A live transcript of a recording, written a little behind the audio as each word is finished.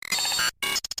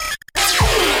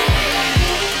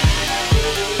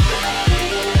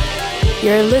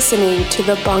You're listening to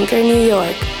The Bunker, New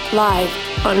York, live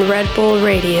on Red Bull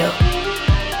Radio.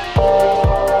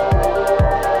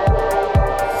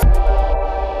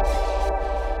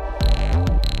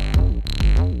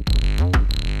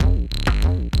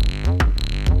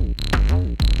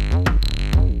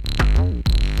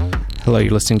 Hello,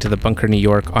 you're listening to The Bunker, New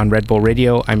York on Red Bull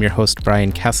Radio. I'm your host,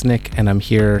 Bryan Kasenic, and I'm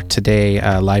here today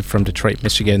live from Detroit,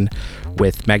 Michigan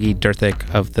with Maggie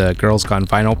Derthick of the Girls Gone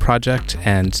Vinyl project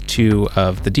and two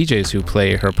of the DJs who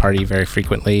play her party very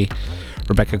frequently,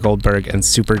 Rebecca Goldberg and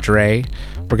Superdre.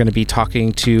 We're going to be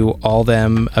talking to all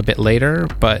them a bit later,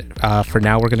 but for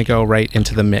now we're going to go right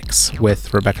into the mix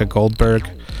with Rebecca Goldberg.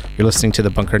 You're listening to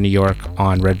The Bunker, New York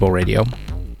on Red Bull Radio.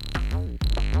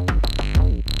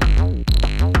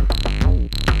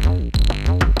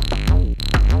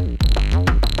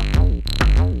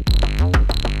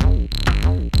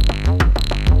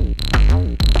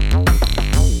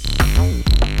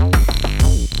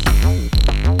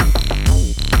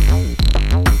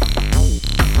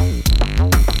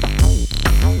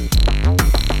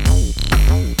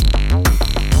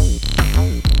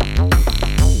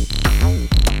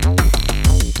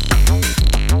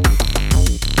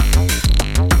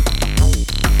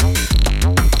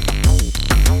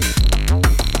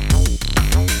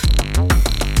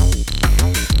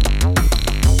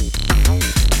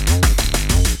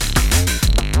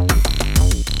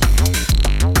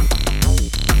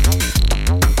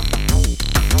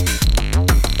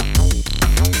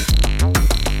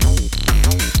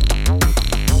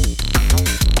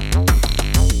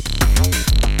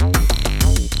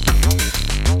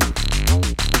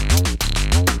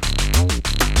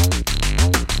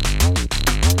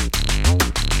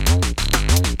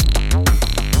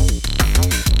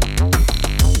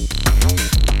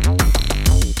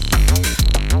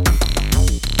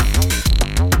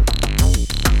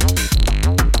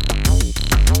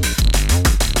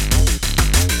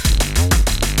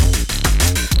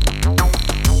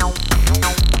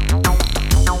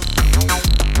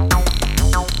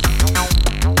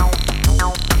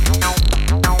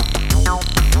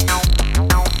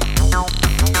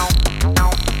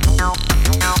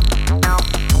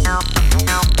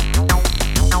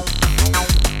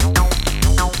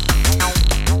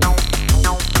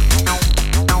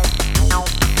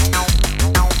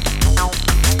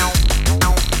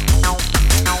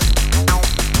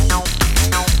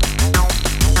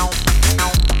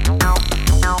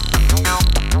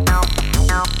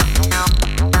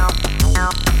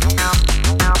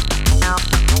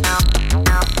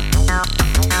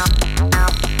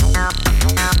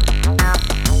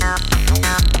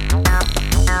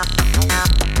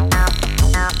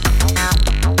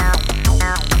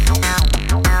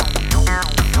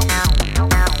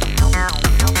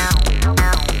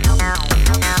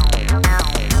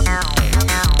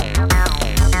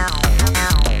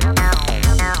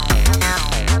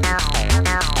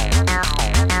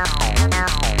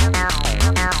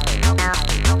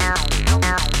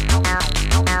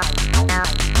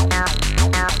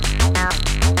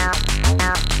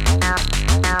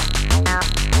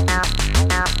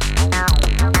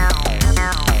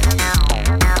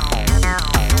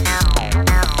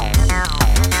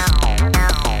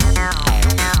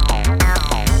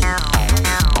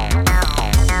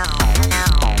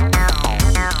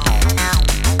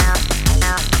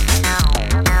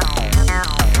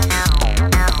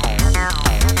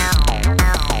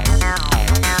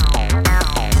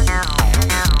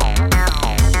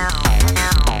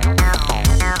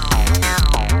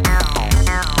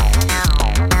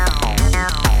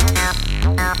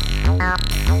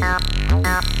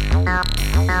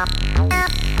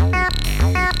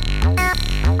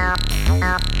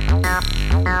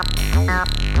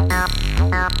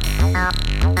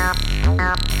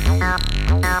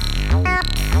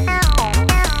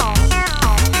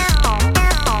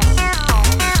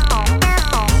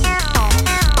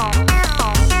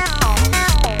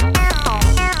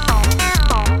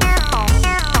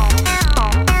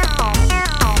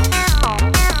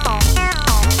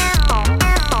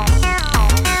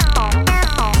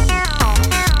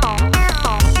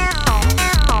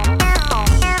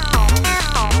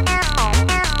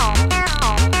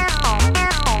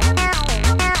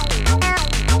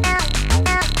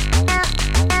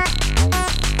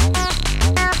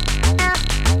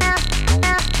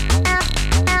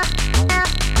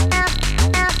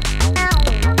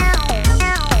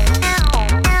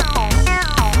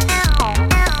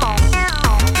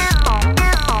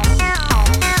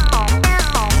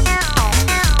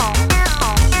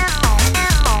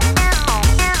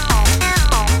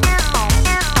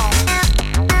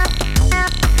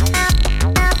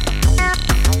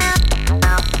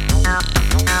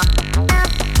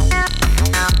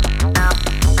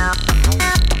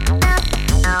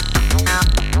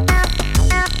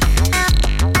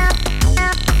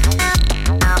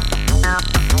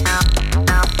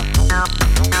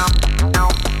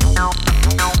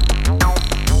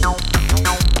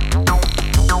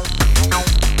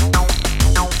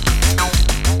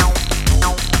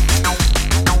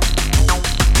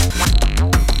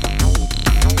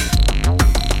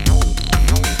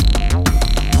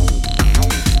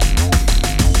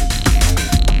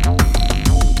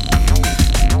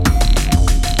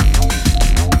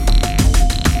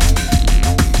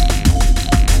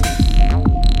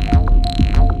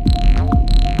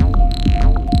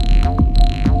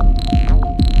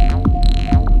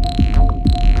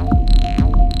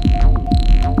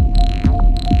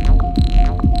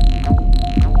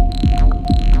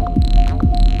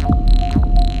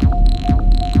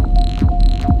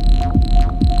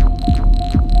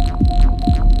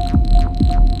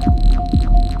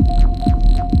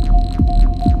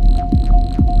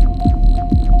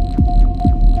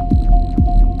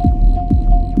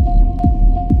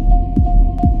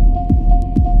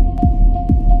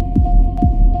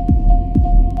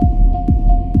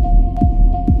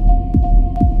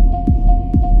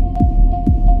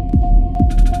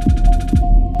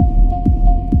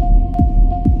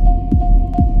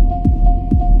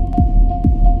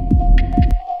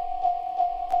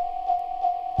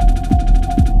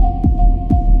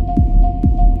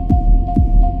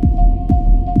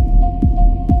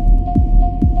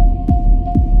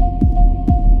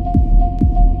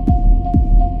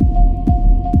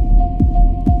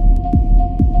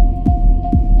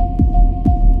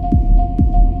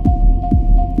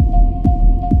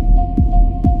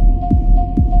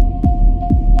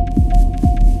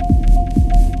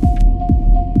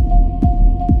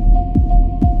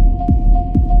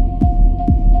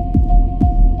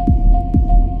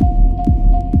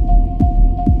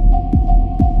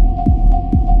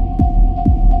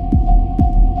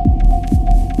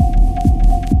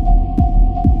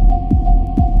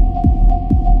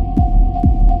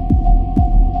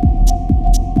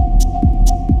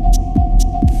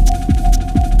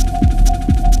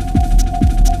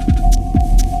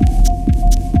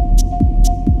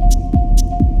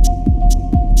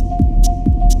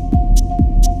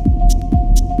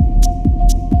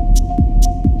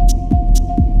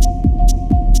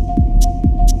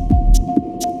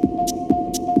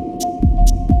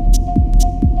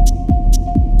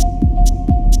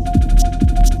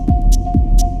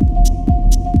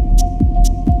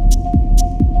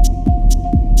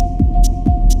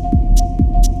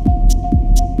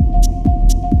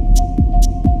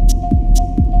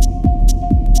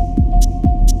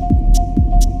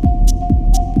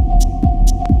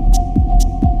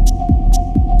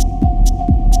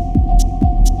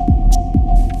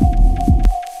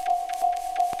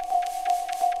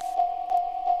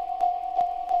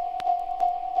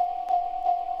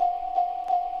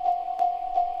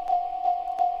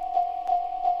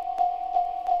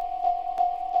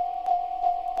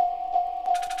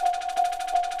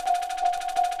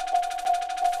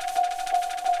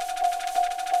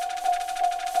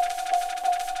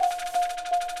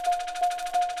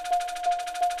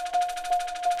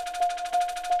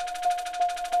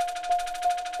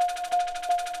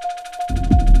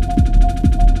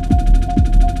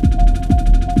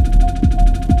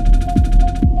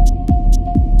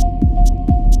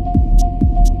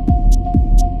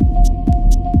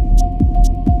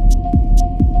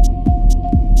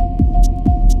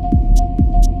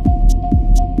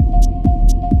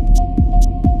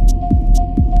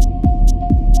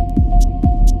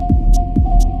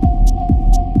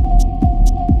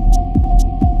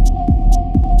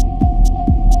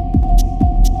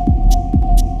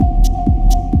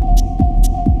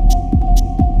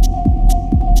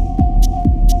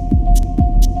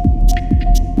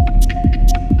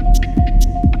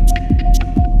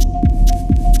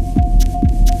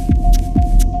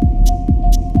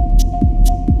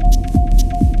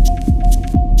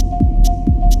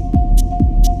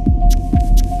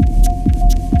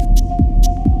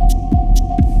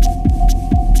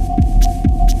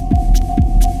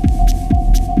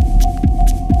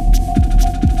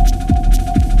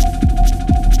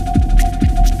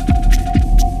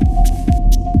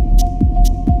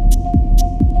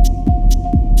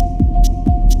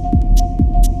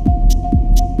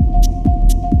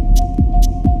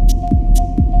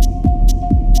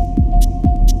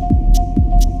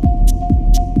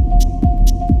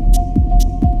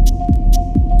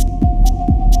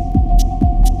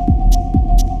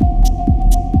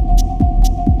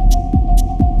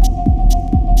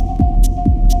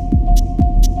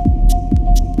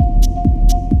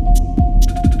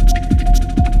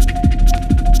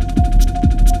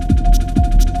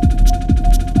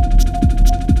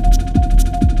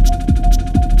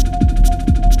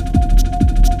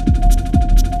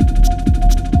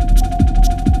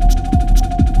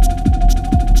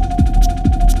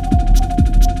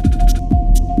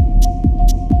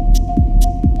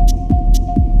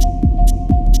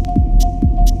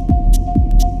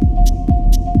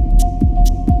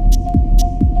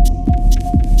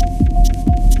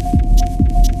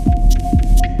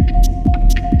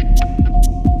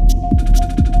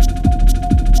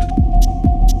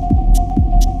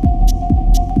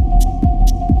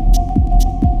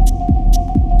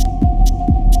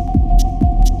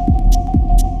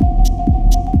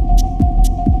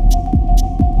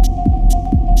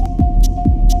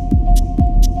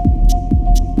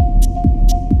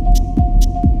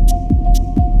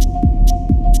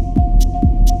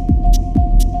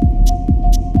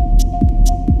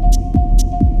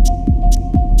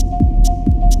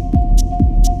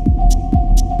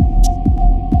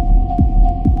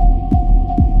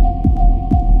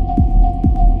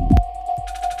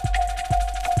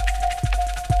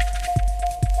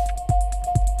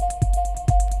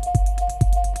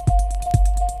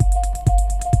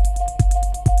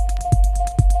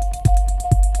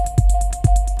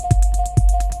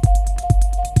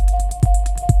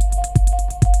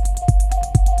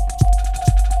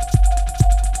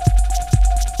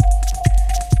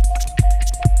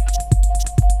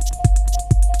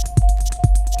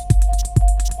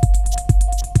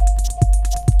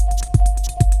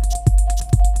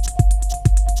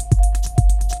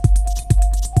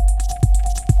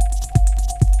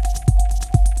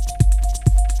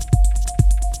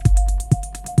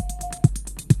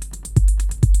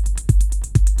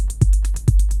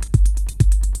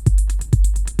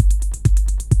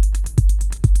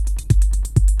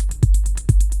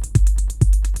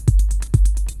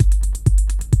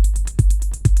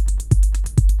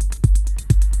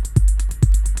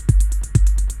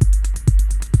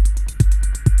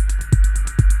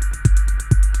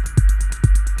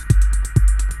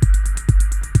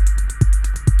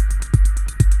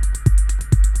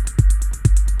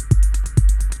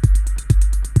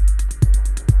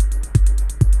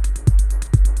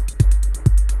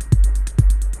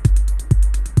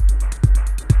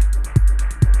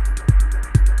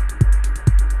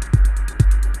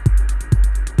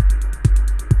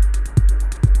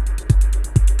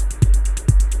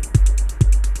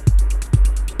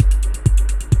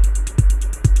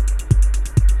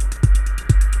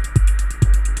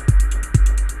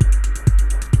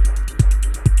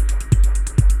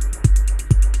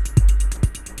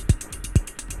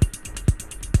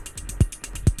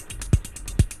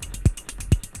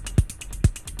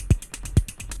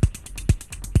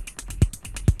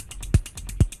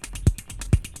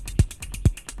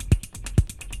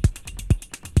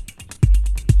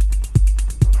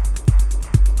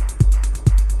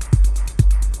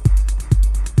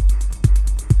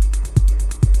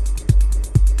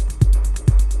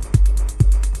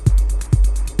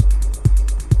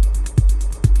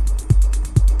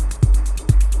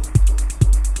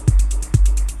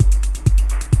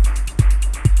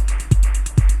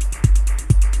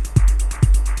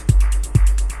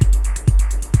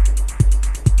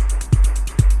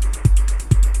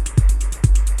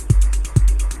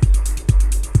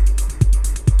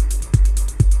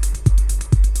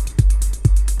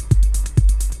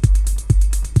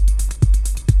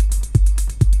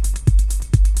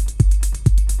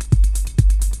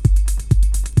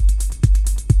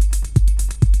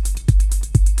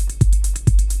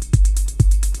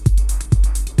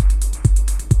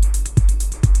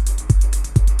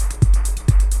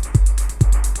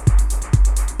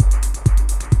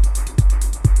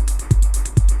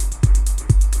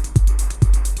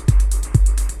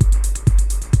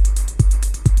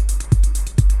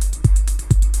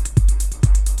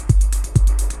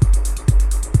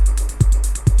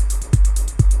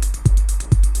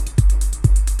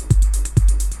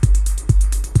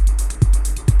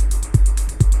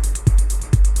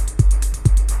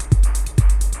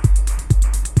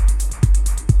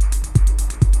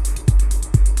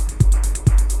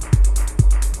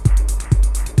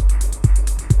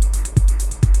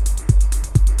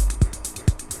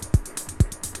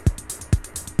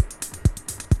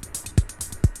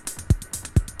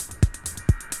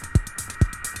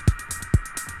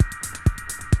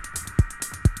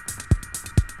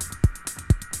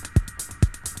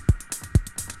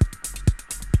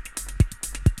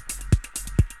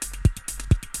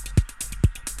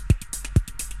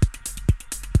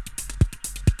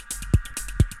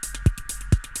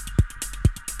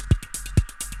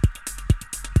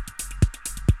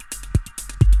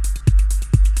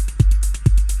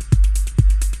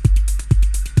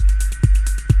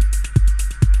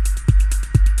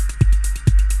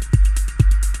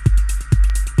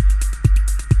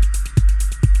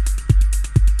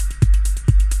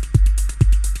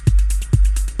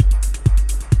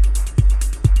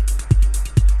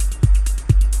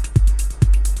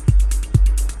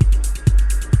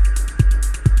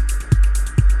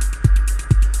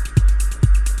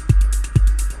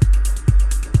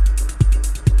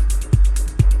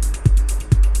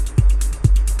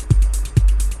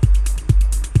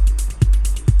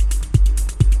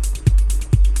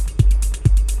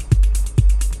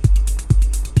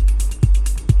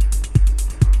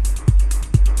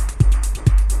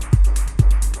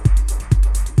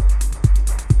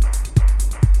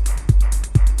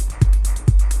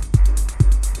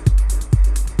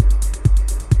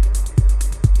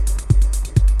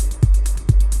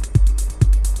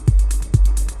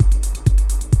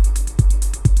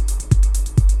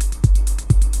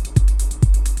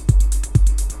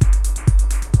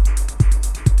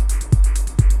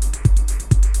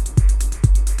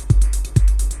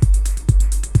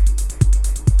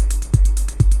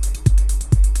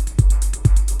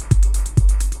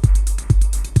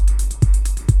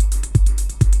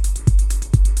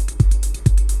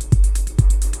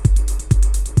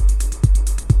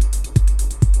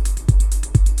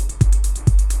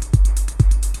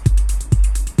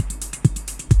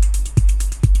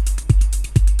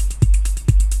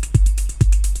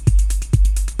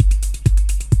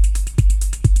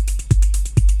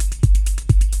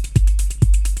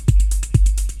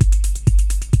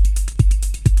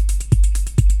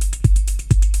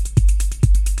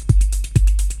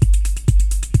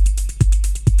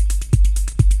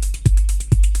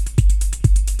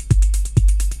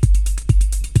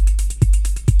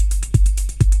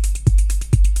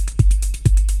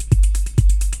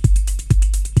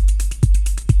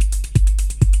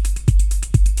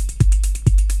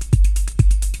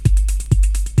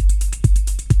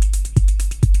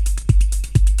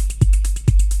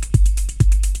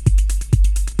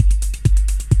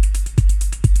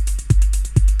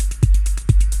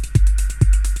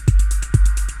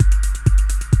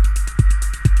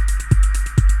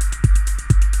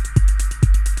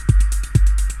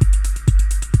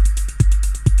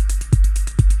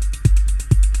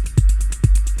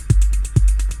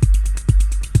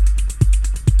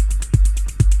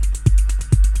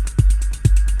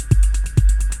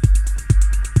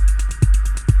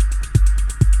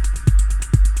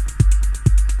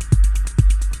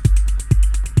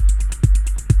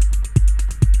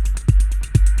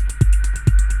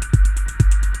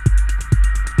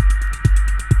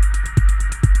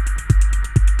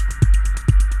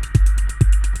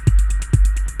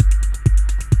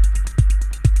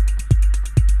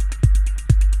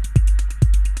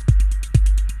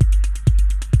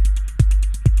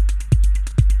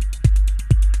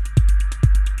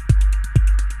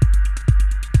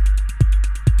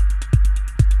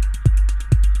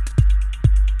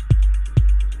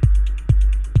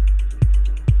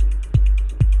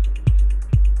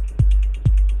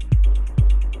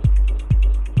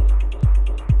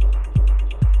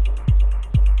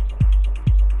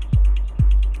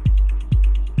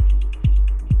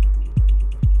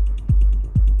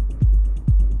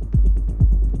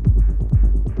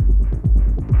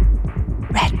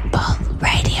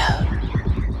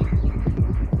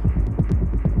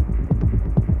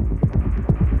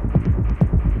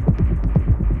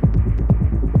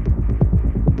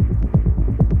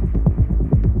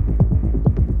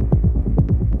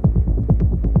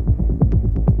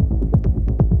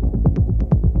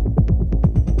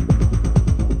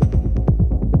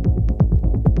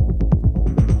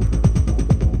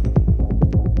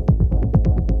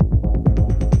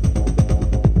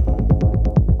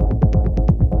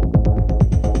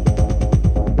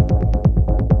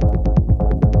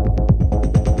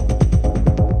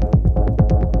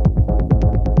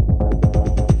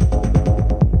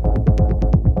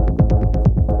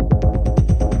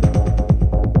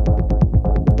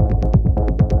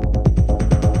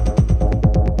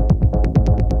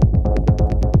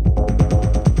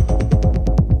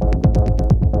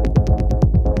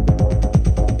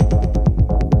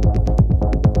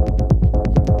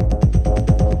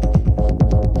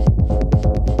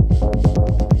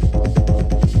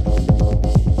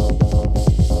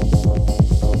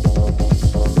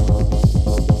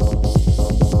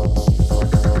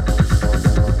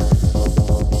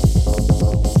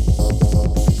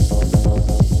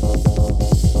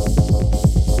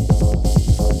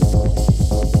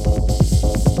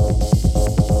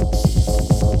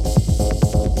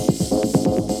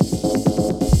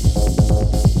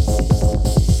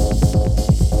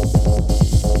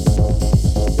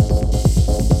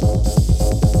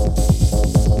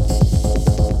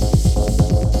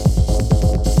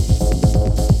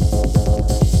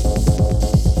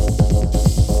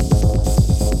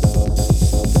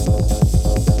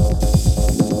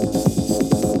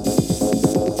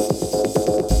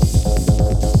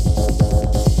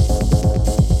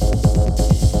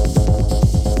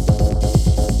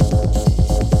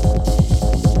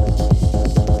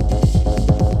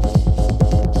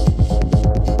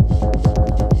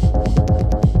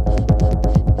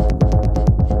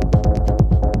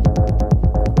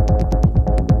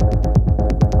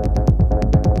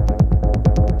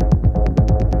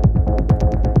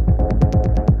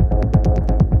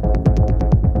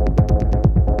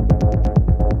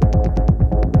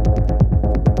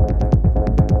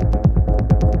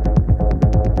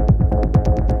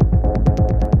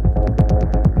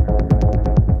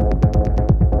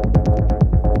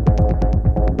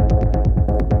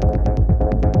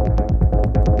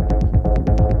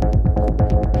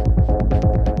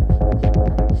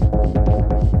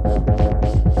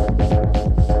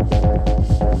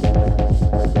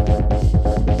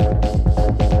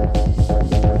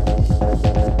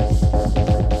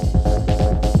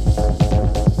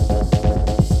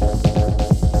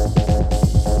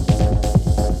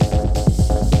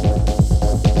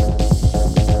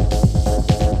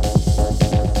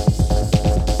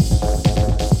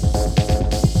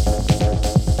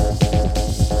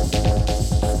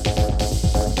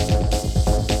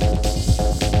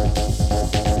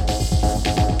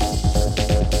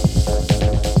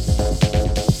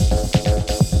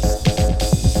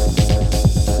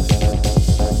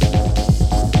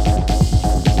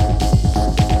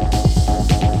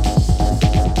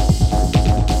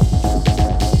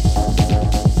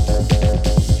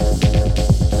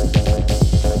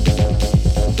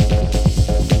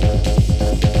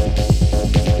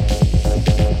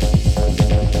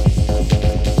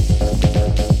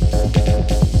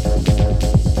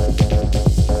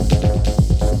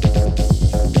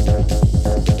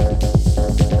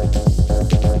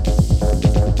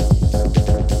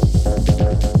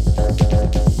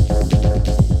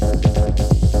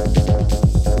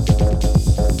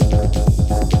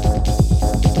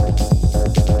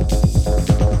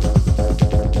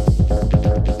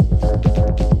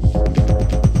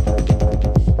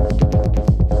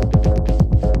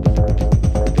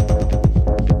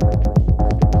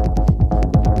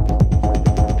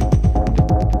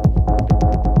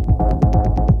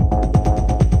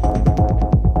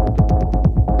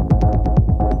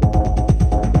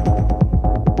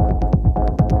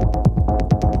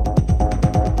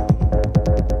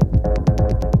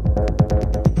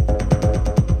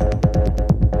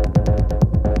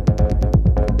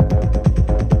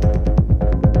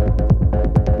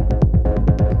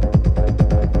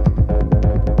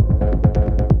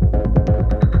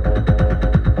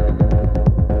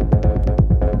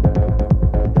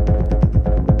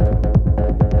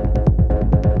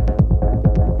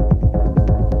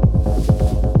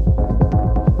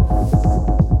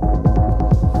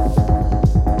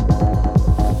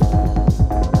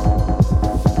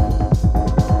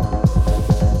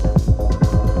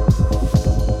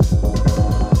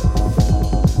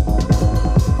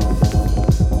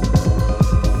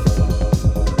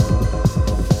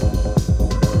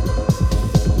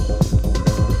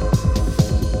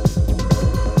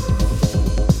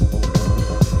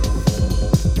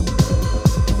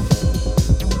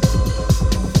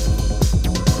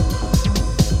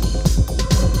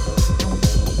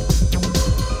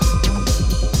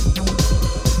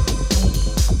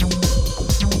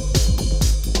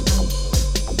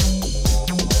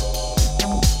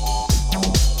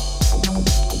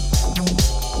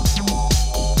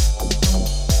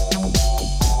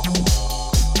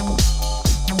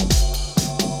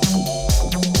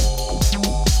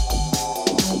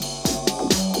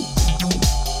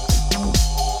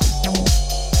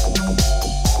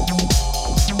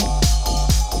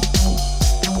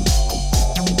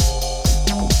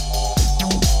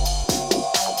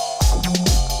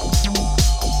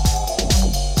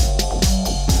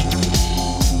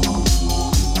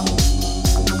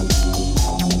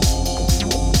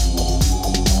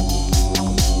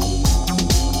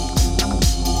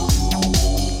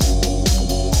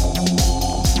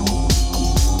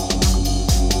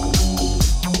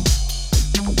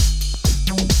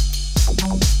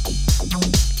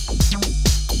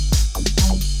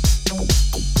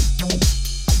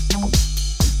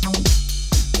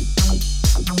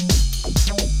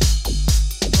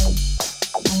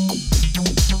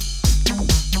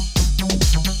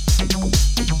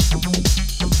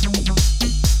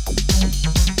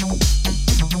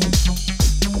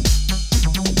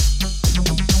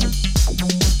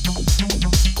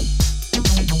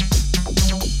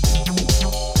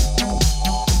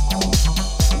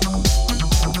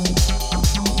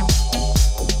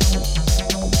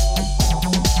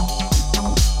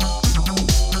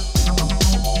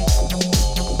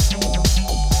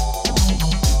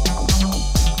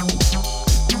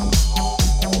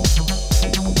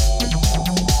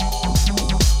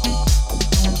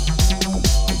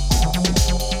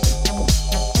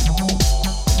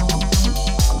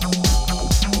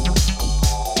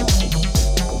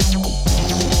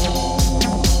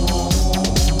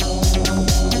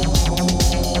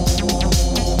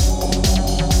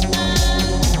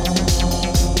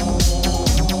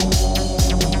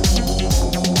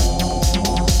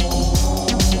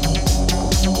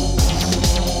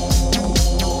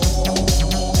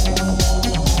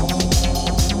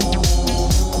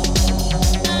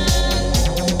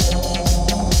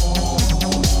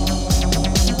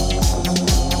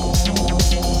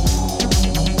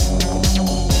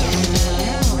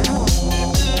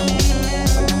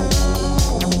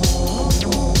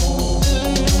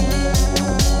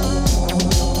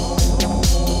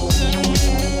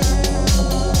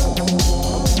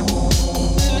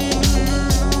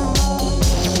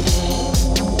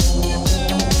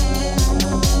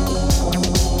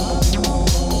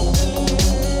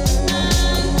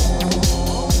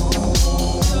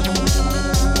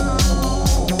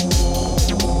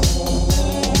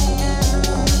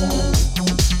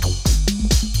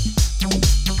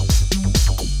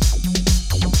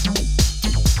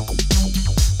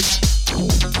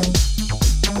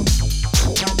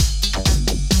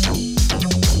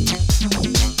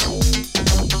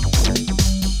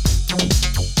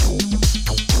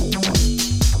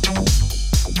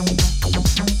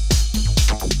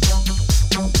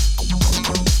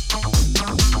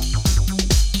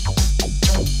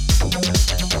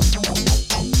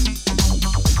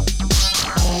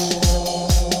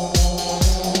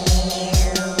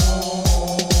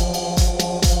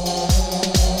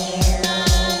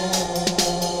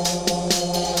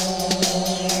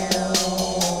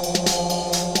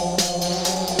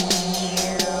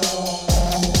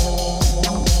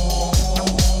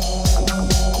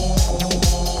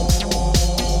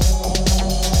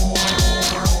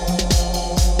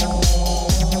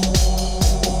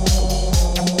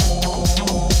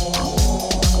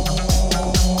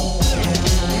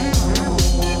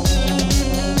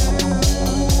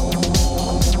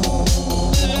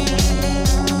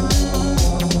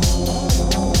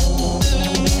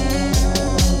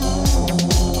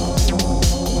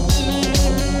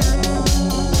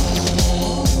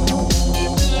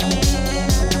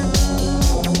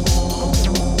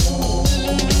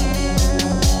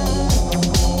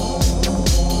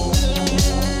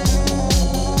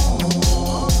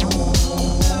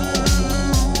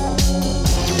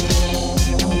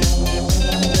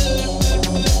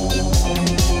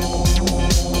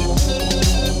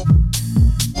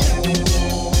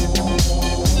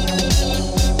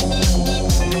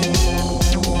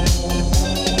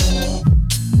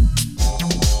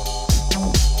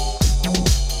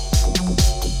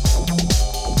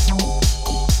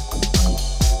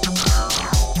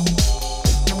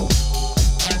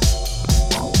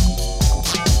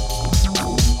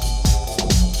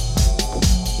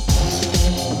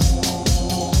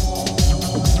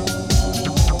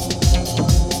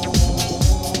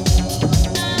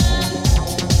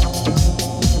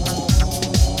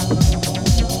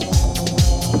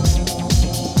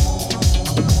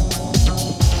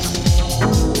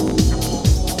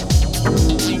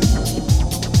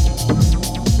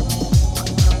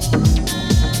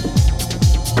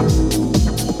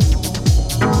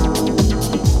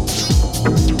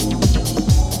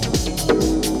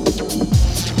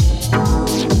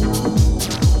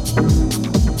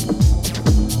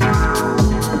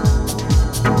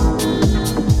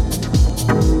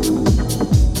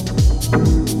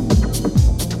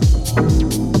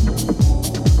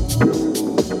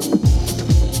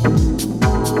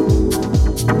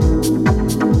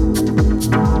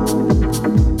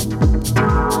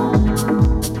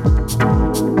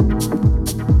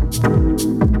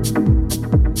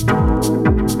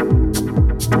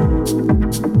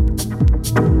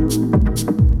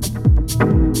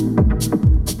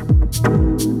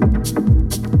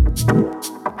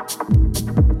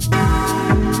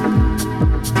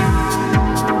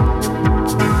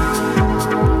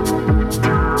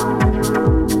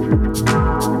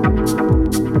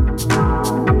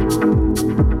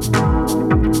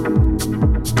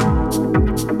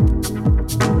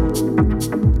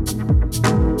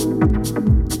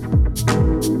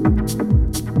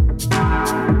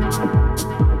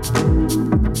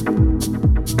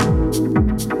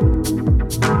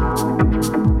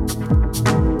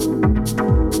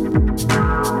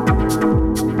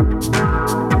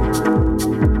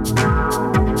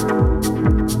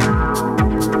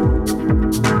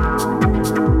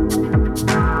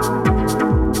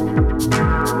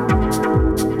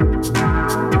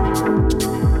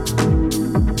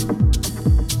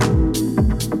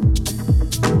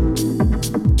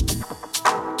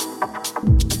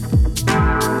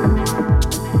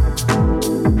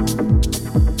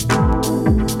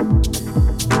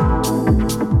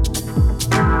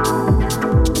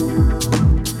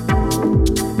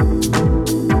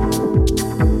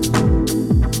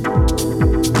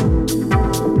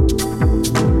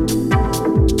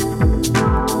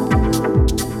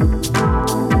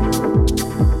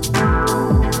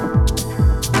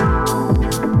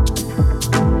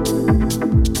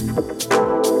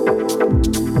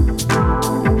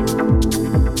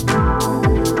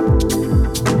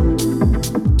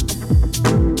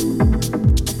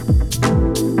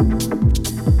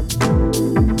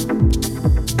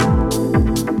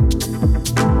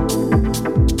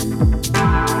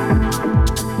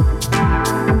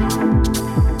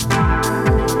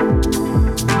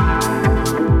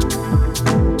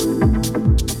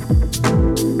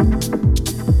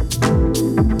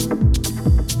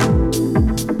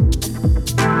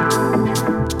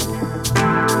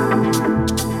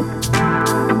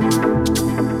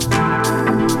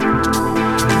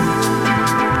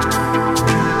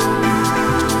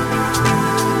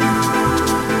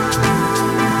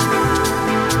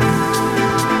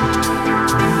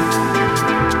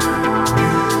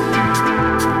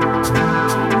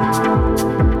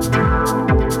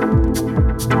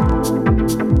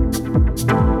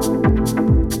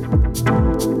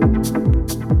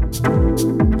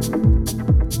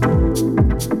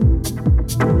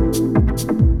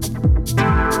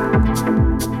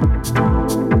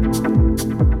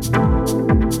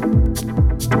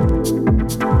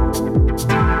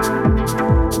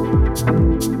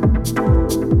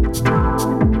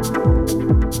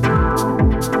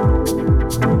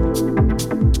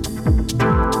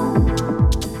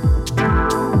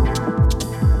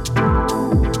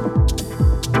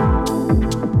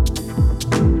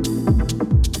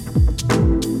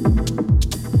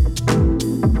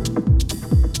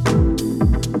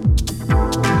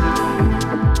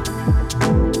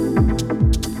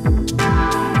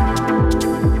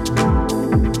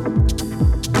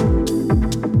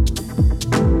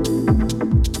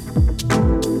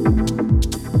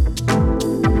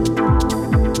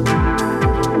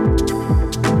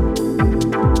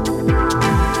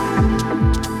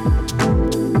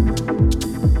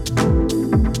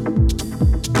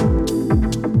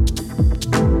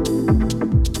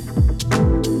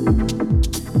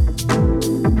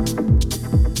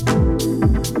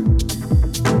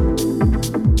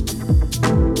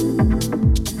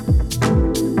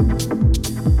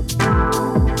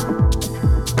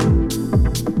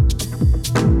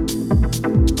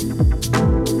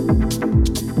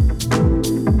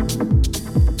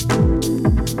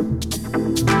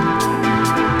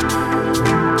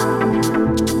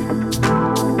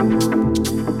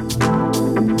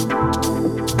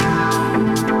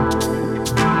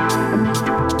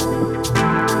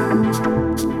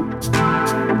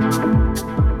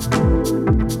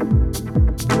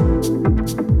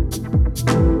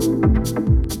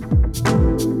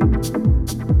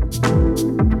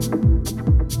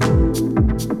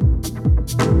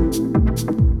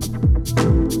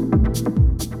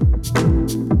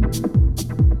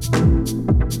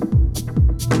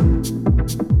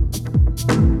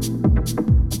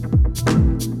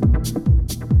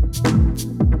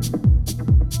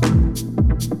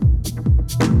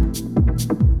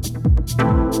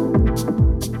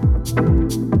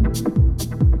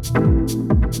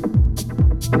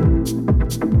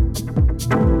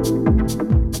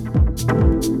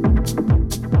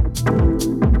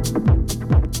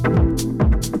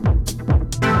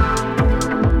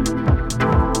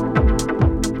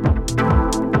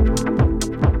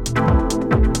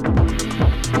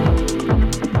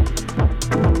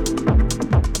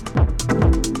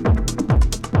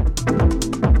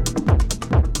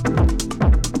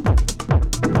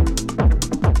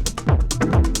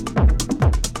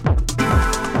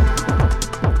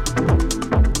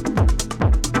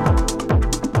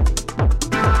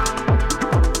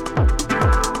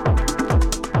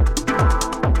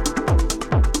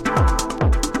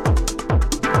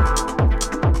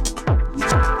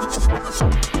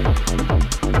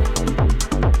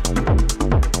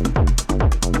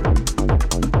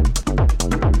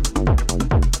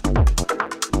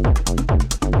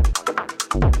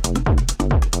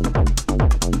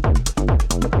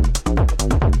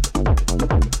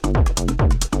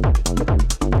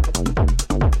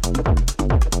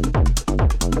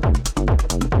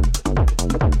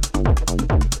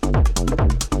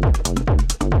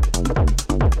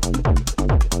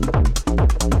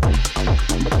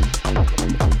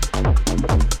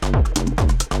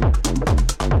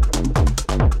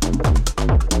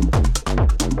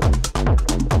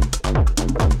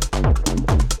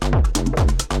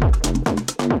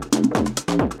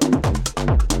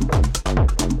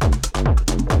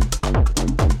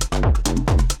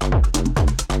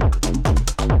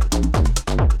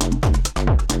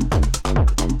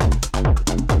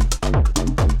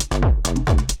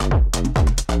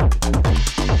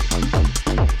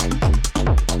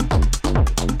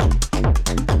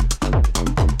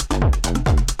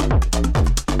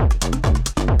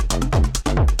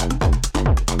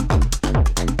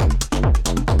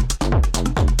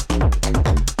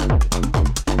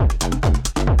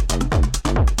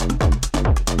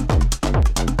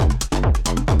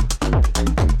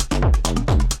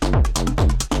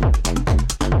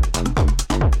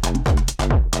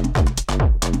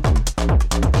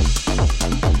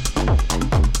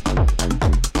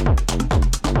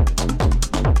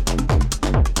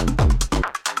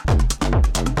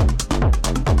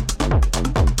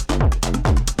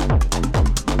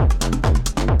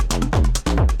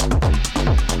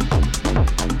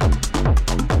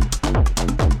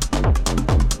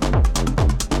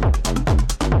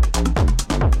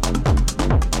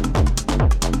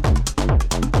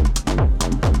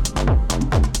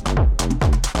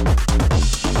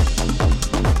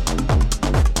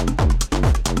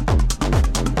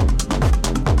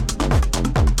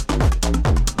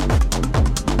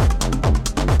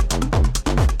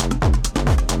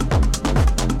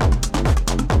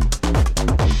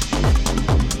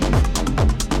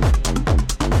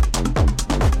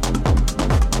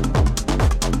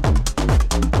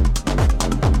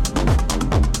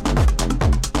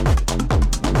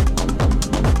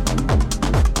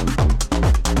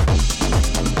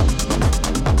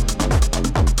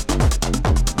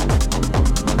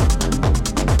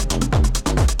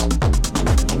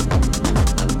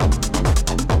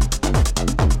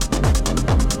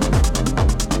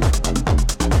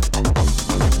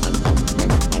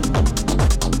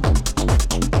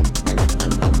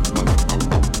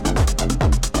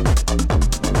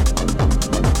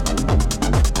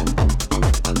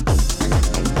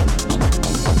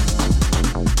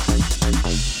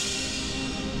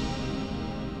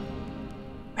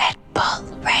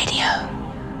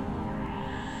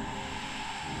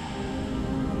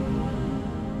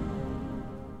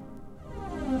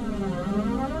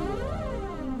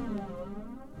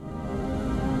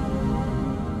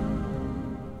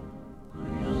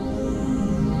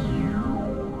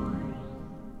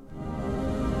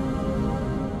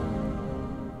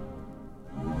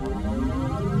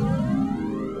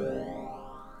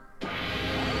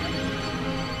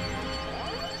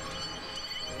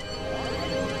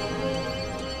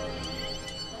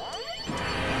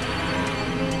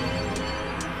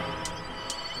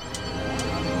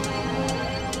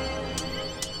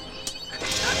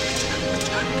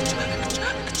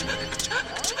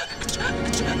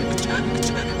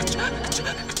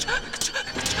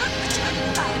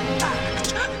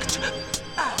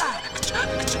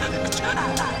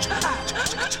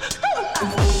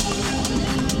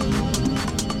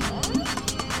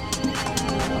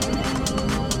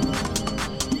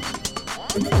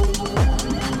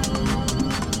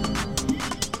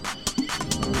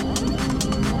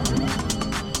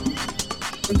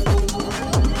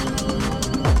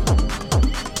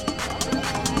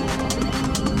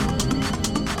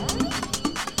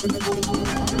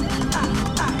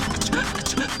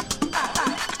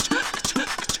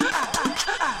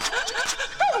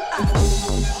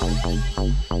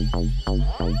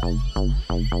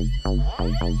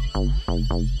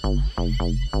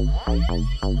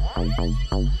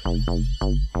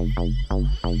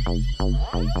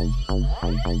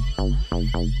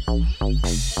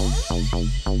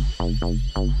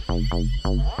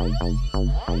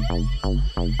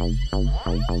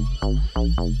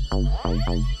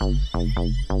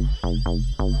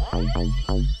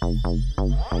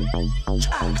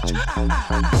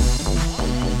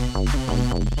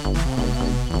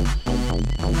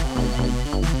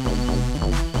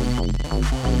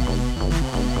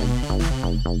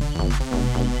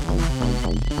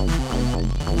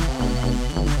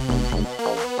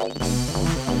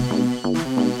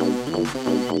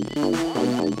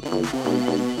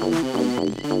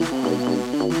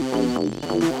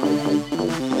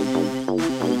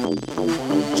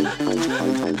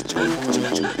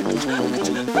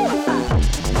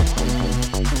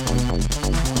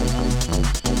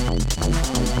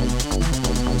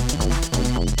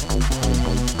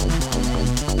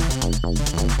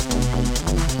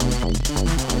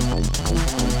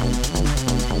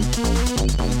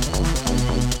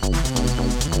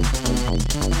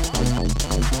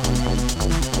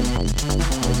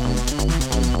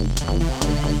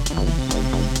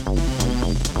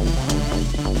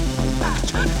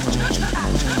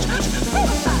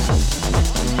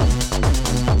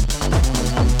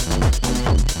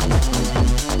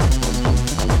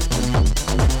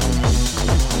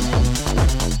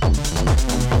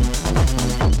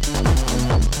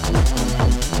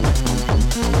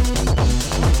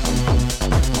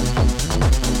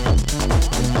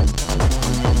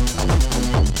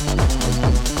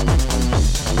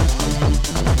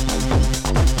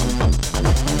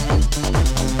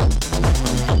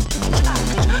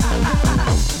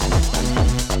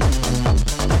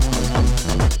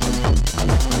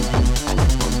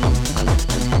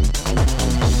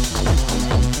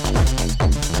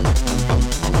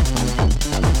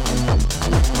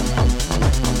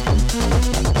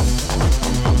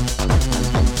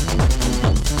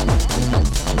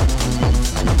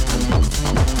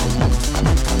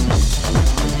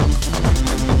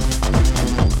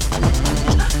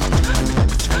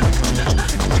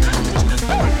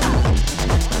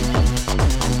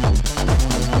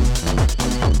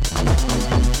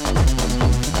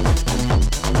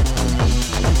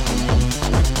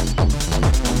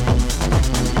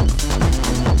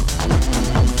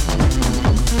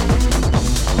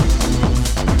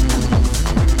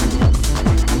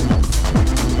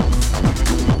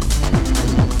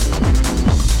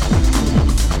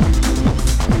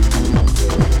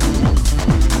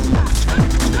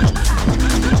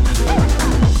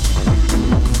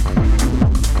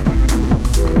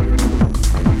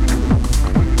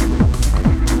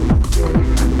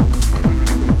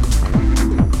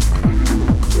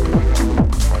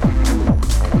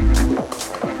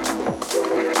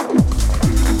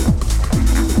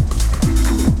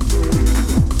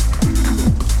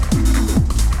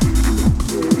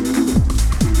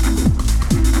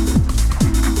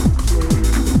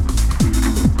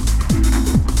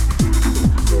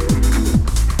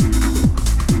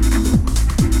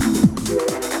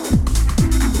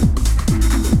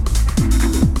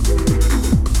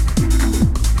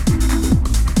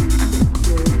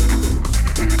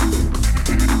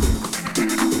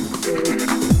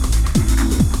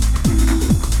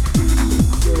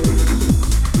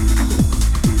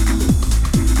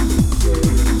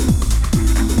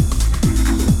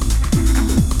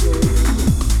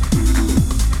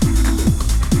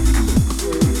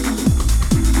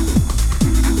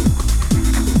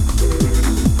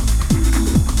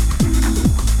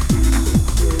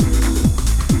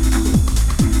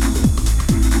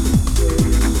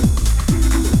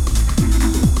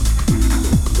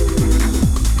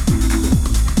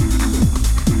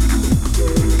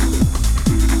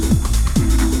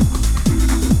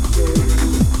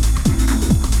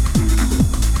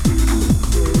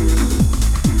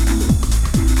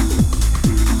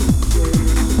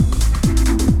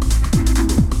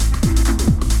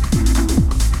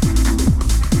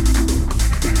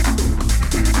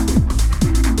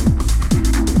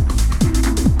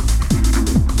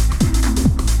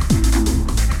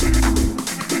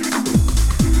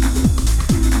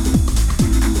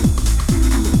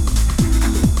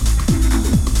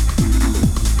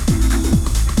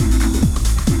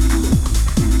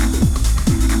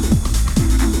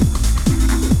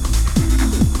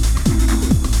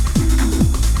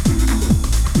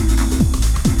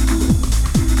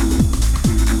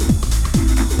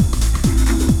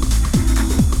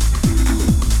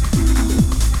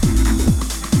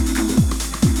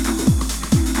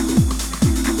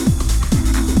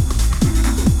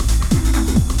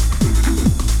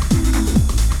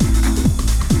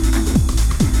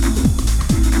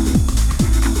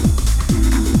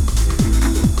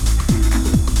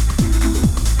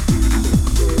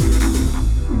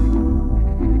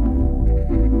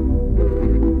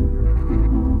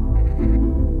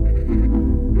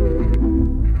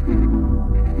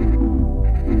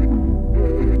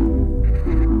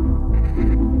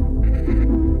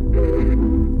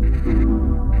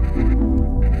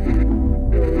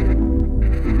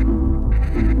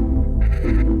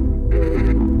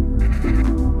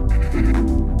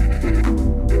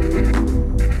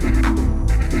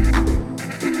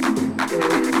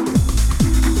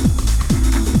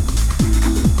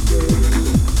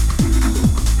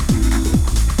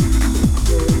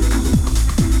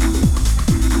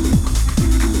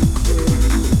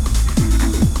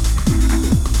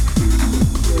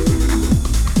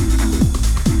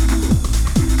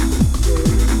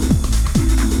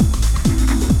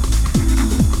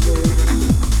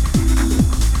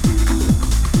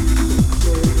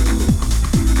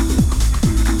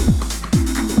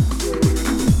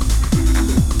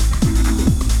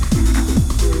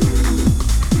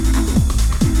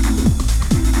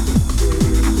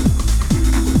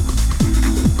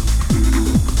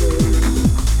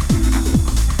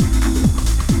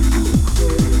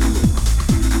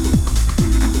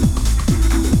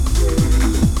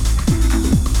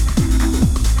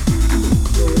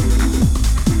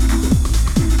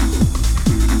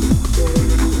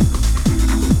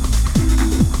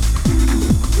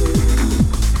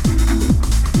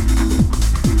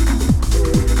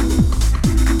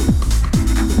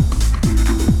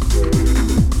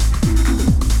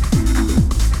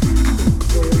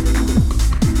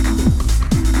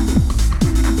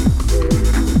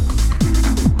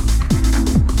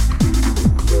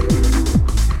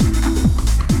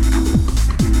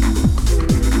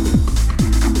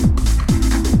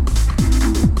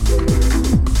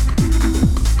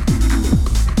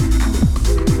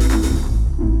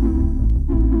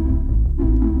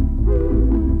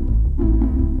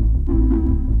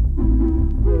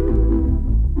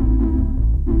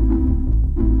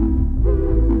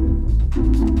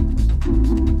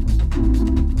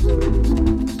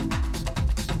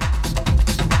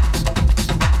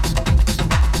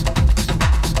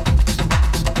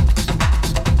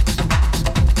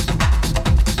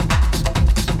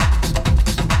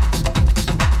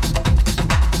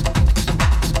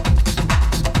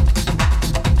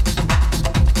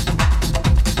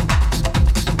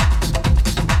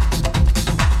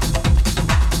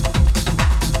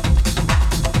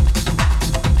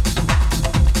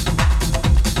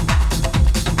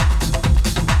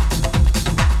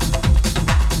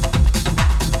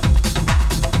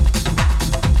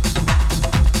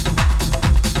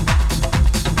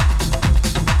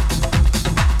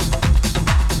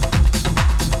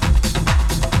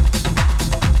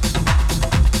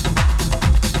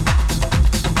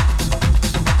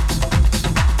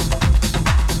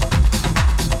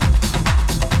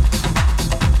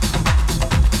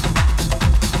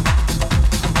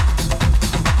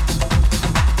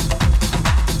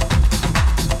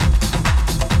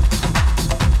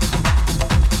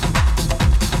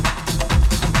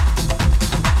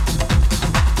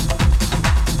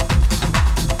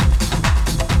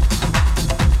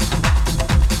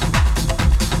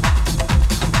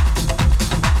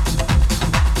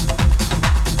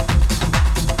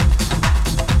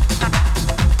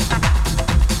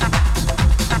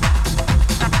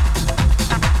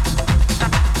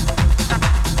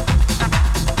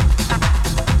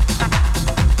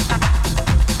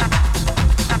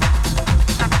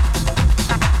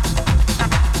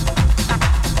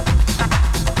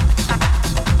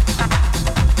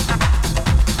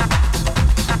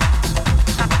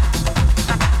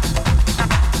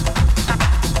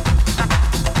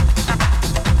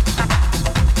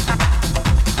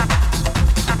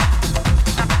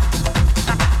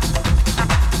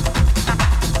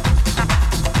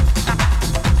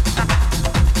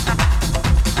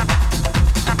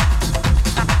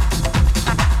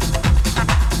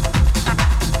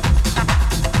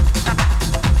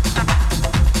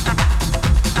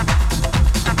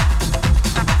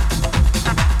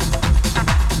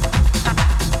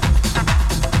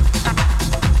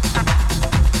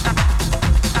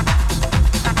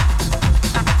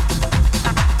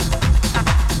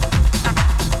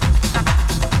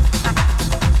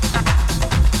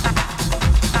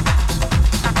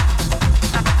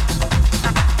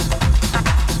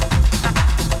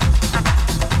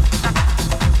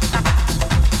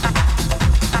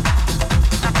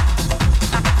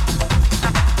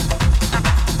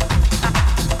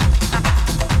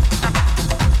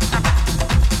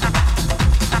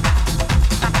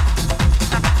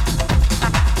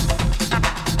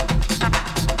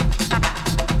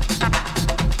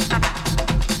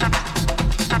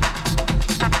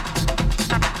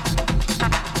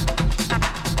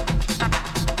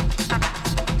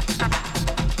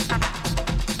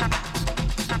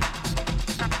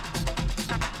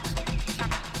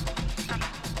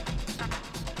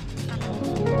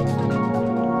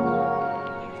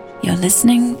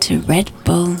 listening to Red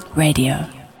Bull Radio.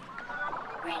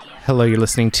 Hello, you're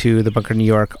listening to The Bunker New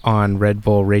York on Red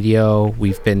Bull Radio.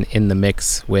 We've been in the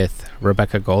mix with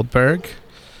Rebecca Goldberg,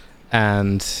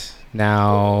 and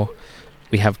now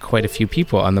we have quite a few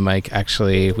people on the mic,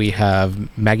 actually. We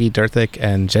have Maggie Derthick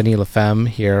and Jenny Lafemme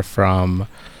here from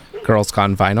Girls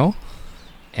Gone Vinyl,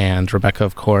 and Rebecca,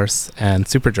 of course, and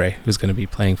Superdre, who's going to be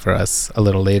playing for us a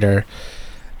little later.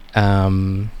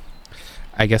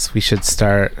 I guess we should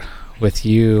start with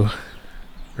you,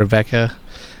 Rebecca.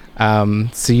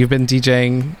 So you've been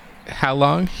DJing how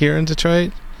long here in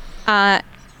Detroit?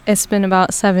 It's been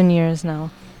about 7 years now.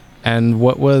 And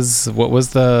what was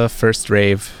the first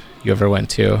rave you ever went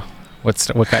to? What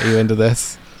got you into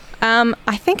this?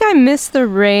 I think I missed the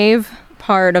rave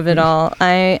part of it all.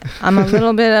 I'm a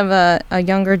little bit of a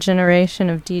younger generation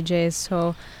of DJs,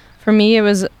 so for me it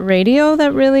was radio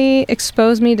that really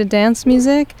exposed me to dance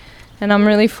music, and I'm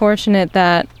really fortunate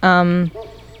that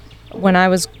when I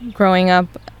was growing up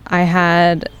I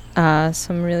had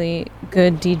some really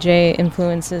good DJ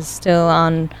influences still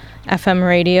on FM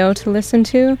radio to listen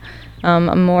to.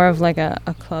 I'm more of like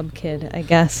a club kid, I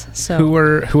guess. So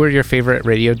who were your favorite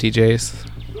radio DJs?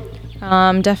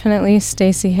 Definitely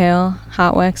Stacey Hale,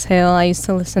 Hot Wax Hale. I used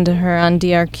to listen to her on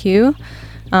DRQ.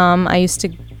 I used to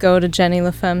go to Jenny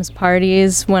Lafemme's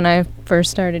parties when I first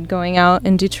started going out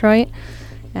in Detroit,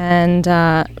 and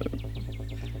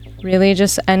really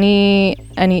just any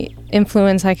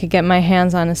influence I could get my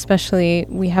hands on, especially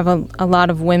we have a lot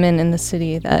of women in the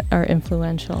city that are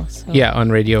influential. So. Yeah, on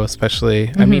radio especially.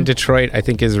 Mm-hmm. I mean, Detroit, I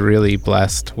think, is really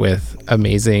blessed with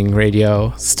amazing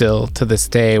radio. Still to this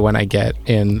day, when I get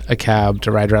in a cab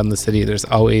to ride around the city, there's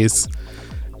always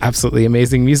absolutely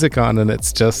amazing music on, and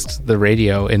it's just the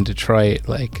radio in Detroit.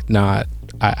 Like, not,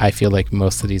 I feel like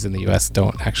most cities in the U.S.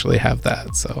 don't actually have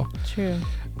that. So true.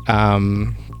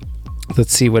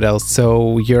 Let's see what else.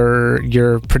 So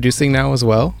you're producing now as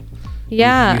well?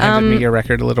 Yeah. You handed me your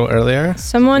record a little earlier.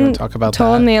 Someone talk about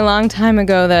told me a long time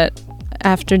ago that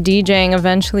after DJing,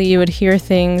 eventually you would hear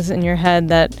things in your head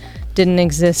that didn't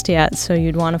exist yet, so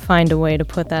you'd want to find a way to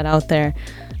put that out there.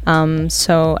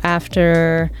 So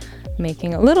after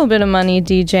making a little bit of money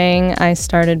DJing, I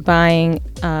started buying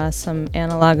some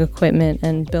analog equipment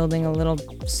and building a little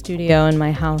studio in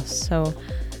my house. So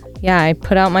yeah, I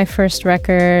put out my first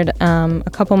record a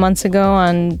couple months ago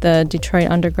on the Detroit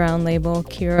Underground label.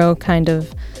 Kiro kind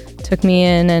of took me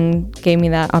in and gave me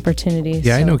that opportunity.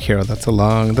 Yeah, so. I know Kiro. That's a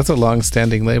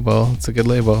long-standing label. It's a good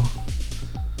label.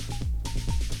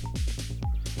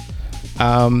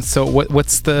 So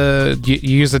what's the? You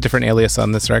use a different alias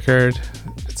on this record?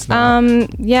 It's not.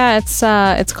 Yeah,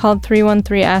 it's called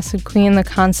 313 Acid Queen. The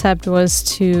concept was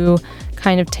to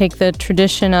kind of take the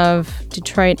tradition of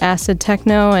Detroit acid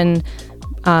techno and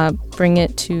bring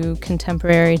it to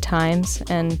contemporary times.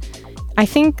 And I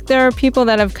think there are people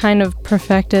that have kind of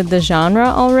perfected the genre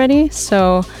already,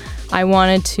 so I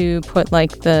wanted to put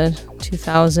like the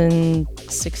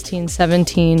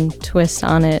 2016-17 twist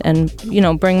on it and,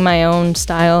 bring my own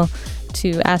style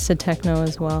to acid techno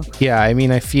as well. Yeah, I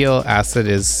mean, I feel acid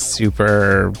is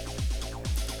super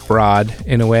broad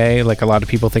in a way. Like, a lot of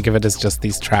people think of it as just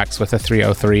these tracks with a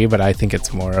 303, but I think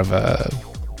it's more of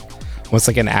almost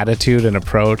like an attitude, an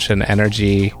approach, an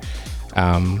energy.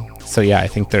 So yeah, I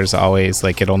think there's always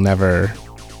you can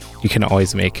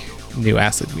always make new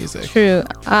acid music. True.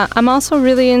 I'm also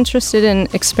really interested in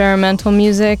experimental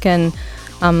music and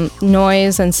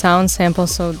noise and sound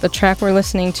samples. So the track we're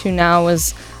listening to now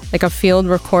was like a field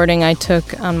recording I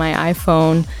took on my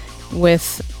iPhone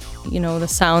with the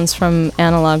sounds from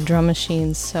analog drum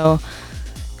machines. So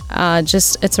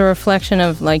it's a reflection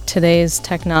of like today's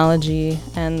technology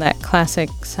and that classic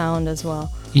sound as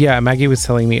well. Yeah, Maggie was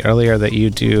telling me earlier that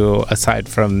you do, aside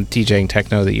from DJing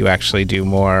techno, that you actually do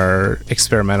more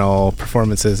experimental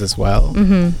performances as well.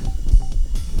 Mm-hmm.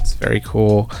 It's very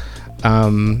cool.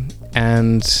 I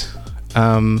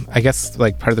guess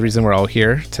like part of the reason we're all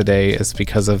here today is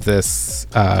because of this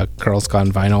Girls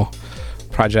Gone Vinyl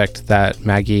project that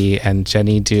Maggie and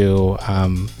Jenny do.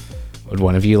 Would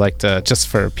one of you like to, just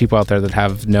for people out there that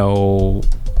have no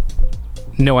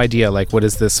idea, like what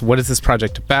is this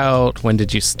project about? When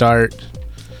did you start?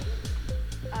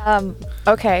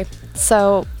 Okay,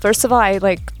 so first of all, I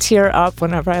like tear up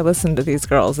whenever I listen to these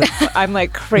girls. I'm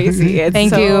like crazy. It's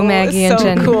Thank you, Maggie and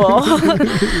Jenny. Cool.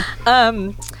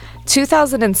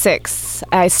 2006,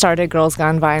 I started Girls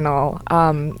Gone Vinyl.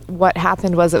 What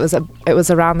happened was it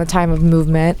was around the time of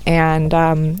movement,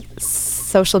 and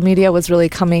social media was really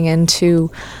coming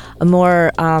into a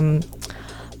more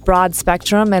broad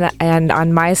spectrum, and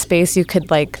on MySpace you could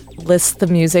like list the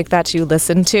music that you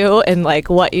listen to and like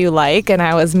what you like, and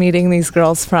I was meeting these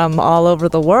girls from all over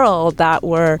the world that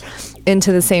were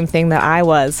into the same thing that I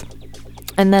was.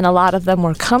 And then a lot of them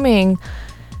were coming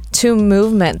to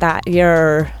Movement that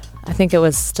year. I think it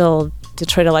was still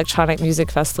Detroit Electronic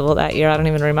Music Festival that year. I don't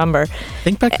even remember. I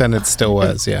think back then it still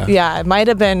was, yeah. Yeah, it might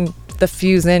have been the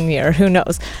Fuse In year. Who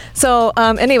knows? So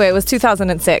anyway, it was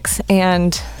 2006,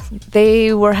 and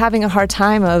they were having a hard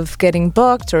time of getting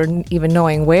booked or even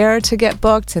knowing where to get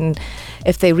booked. And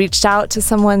if they reached out to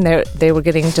someone, they were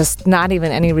getting just not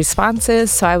even any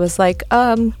responses. So I was like,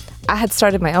 I had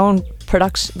started my own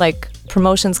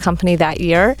promotions company that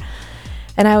year.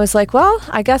 And I was like, well,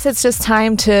 I guess it's just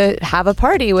time to have a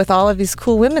party with all of these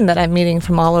cool women that I'm meeting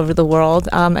from all over the world,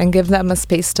 and give them a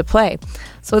space to play.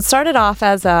 So it started off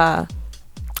as a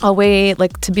way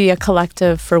like to be a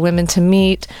collective for women to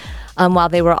meet while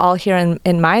they were all here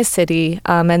in my city,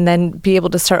 and then be able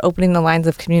to start opening the lines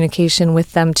of communication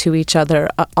with them to each other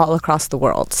all across the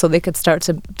world so they could start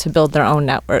to build their own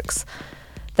networks.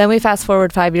 Then we fast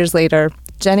forward 5 years later.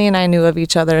 Jenny and I knew of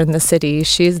each other in the city.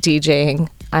 She's DJing.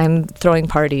 I'm throwing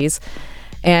parties.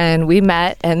 And we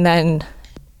met, and then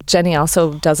Jenny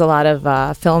also does a lot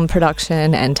of film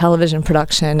production and television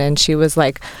production, and she was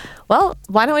like, well,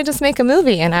 why don't we just make a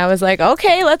movie? And I was like,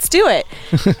 okay, let's do it.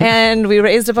 And we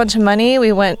raised a bunch of money.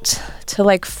 We went to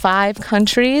like 5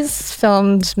 countries,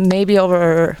 filmed maybe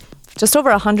just over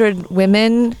 100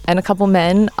 women and a couple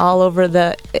men all over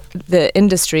the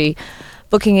industry,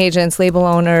 booking agents, label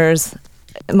owners,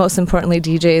 most importantly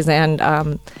DJs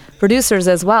and producers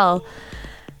as well.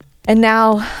 And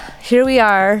now here we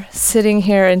are sitting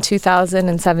here in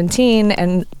 2017,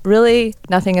 and really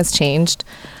nothing has changed.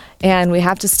 And we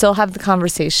have to still have the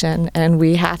conversation, and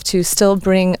we have to still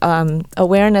bring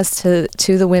awareness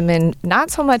to the women,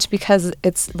 not so much because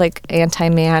it's like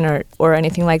anti-man or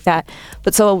anything like that,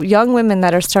 but so young women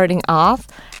that are starting off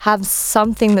have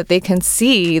something that they can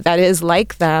see that is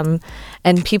like them,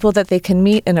 and people that they can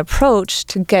meet and approach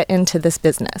to get into this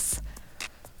business.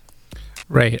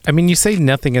 Right. I mean, you say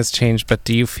nothing has changed, but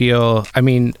do you feel,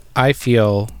 I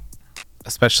feel,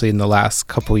 especially in the last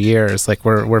couple years, like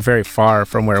we're very far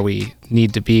from where we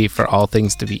need to be for all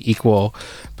things to be equal,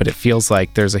 but it feels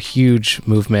like there's a huge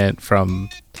movement from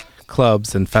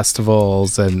clubs and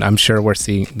festivals, and I'm sure we're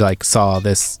saw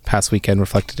this past weekend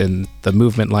reflected in the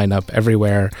Movement lineup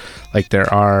everywhere. Like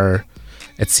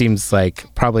it seems like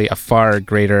probably a far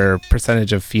greater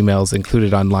percentage of females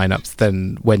included on lineups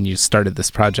than when you started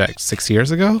this project 6 years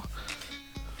ago.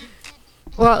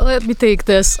 Well, let me take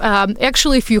this.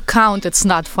 Actually, if you count, it's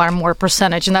not far more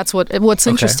percentage, and that's what's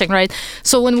interesting, right?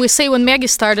 So when Maggie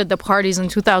started the parties in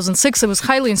 2006, it was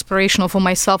highly inspirational for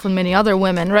myself and many other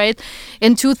women, right?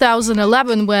 In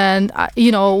 2011, when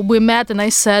we met, and I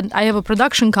said, I have a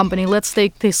production company. Let's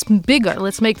take this bigger.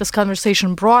 Let's make this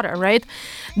conversation broader, right?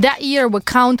 That year, we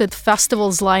counted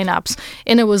festivals lineups,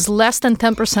 and it was less than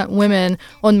 10% women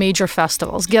on major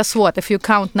festivals. Guess what? If you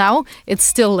count now, it's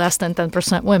still less than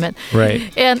 10% women. Right.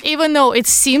 And even though it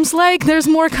seems like there's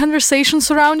more conversation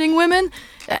surrounding women,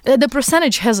 the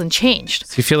percentage hasn't changed.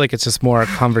 So you feel like it's just more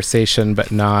conversation,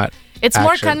 but not It's action.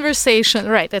 more conversation,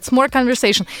 right? It's more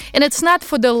conversation. And it's not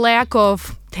for the lack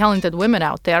of talented women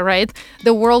out there, right?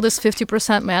 The world is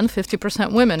 50% men,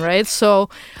 50% women, right? So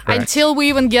Correct. Until we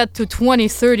even get to 20,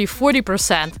 30,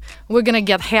 40%, we're going to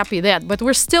get happy then. But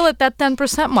we're still at that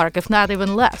 10% mark, if not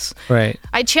even less. Right.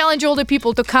 I challenge all the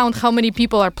people to count how many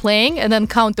people are playing and then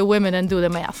count the women and do the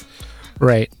math.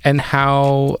 Right. And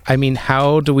how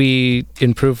do we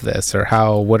improve this, or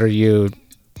what are you,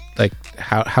 like,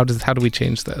 how do we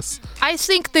change this? I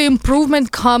think the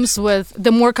improvement comes with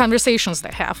the more conversations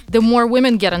they have, the more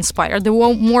women get inspired, the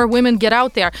more women get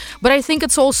out there. But I think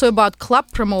it's also about club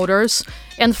promoters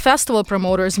and festival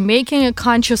promoters making a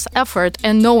conscious effort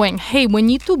and knowing, hey, we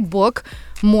need to book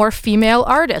more female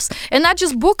artists, and not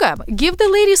just book them, give the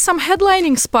ladies some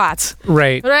headlining spots.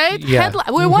 Right. Yeah.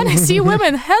 We want to see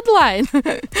women headline.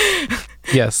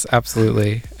 Yes,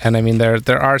 absolutely. And I mean,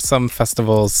 there are some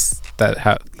festivals that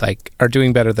are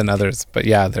doing better than others, but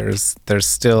yeah, there's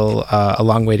still a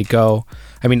long way to go.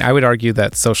 I mean, I would argue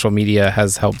that social media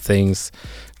has helped things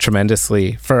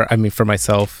tremendously for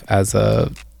myself as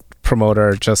a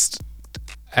promoter, just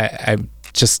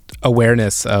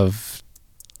awareness of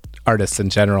artists in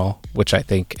general, which I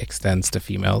think extends to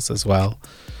females as well.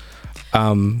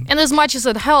 And as much as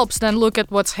it helps, then look at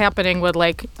what's happening with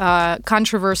like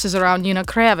controversies around Nina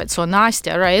Kravitz or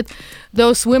Nastya, right?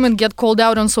 Those women get called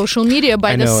out on social media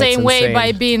by the same way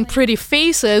by being pretty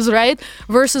faces, right?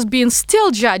 Versus being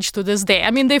still judged to this day.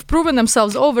 I mean, they've proven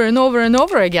themselves over and over and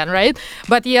over again, right?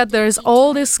 But yet there's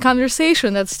all this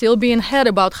conversation that's still being had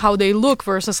about how they look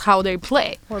versus how they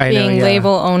play. Or being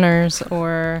label owners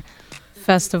or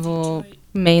festival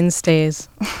mainstays.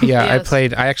 Yeah,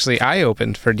 yes. I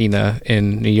opened for Nina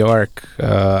in New York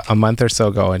a month or so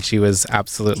ago, and she was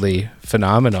absolutely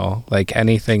phenomenal. Like,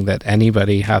 anything that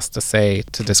anybody has to say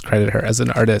to discredit her as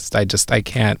an artist, I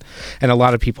can't. And a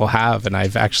lot of people have, and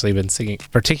I've actually been singing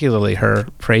particularly her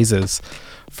praises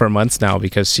for months now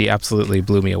because she absolutely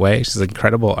blew me away. She's an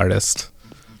incredible artist.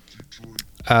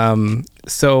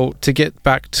 So to get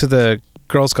back to the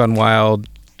Girls Gone Wild,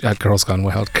 Girls Gone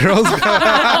Wild, Girls Gone...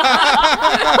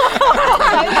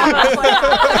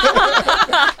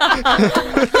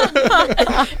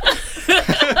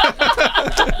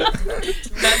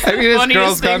 I mean, it's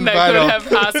Girls Gone Vinyl. That could have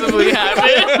possibly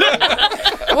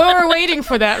happened. Well, we're waiting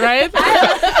for that, right?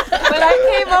 When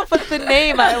I came up with the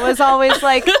name, I was always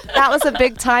like, that was a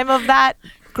big time of that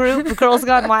group, Girls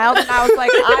Gone Wild, and I was like,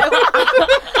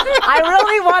 I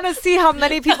really want to see how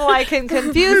many people I can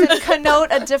confuse and connote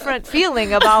a different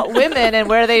feeling about women and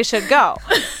where they should go.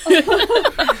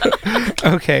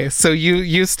 Okay, so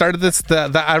you started this.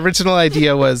 The original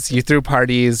idea was you threw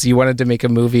parties. You wanted to make a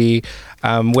movie.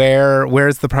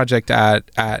 Where's the project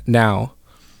at now?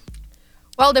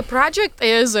 Well, the project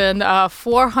is in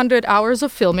 400 hours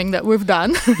of filming that we've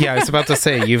done. Yeah, I was about to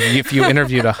say, if you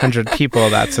interviewed 100 people,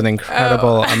 that's an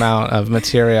incredible amount of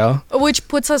material. Which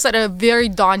puts us at a very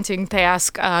daunting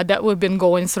task that we've been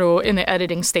going through in the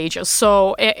editing stages.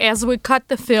 So as we cut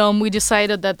the film, we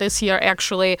decided that this year,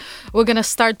 actually, we're going to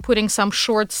start putting some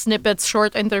short snippets,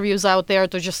 short interviews out there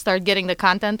to just start getting the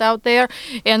content out there.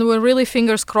 And we're really,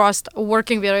 fingers crossed,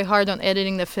 working very hard on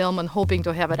editing the film and hoping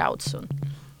to have it out soon.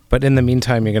 But in the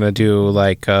meantime, you're going to do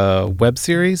like a web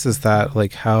series? Is that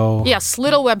like how? Yes,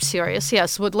 little web series,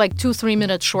 yes, with like 2-3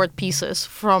 minute short pieces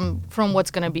from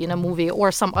what's going to be in a movie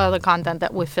or some other content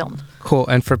that we filmed. Cool.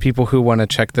 And for people who want to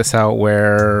check this out,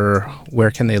 where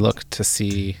can they look to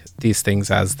see these things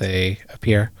as they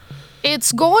appear?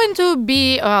 It's going to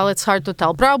be, it's hard to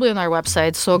tell, probably on our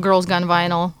website, so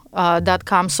girlsgonevinyl.com.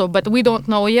 But we don't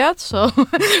know yet, so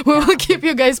we will keep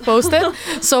you guys posted.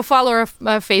 So follow our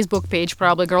Facebook page,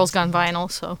 probably Girls Gone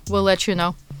Vinyl, so we'll let you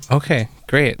know. Okay,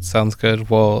 great. Sounds good.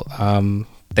 Well,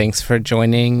 thanks for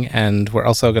joining, and we're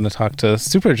also going to talk to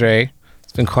Superdre.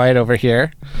 It's been quiet over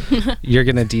here. You're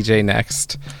going to DJ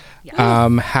next. Yeah.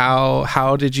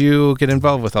 How did you get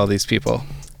involved with all these people?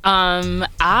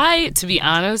 I, to be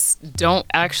honest, don't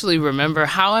actually remember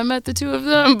how I met the two of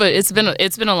them, but it's been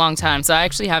a long time. So I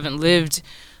actually haven't lived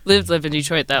in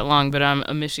Detroit that long, but I'm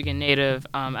a Michigan native.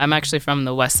 I'm actually from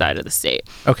the west side of the state.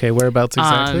 Okay, whereabouts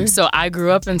exactly? So I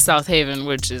grew up in South Haven,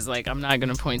 which is like, I'm not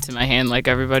going to point to my hand like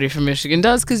everybody from Michigan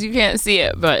does because you can't see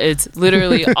it, but it's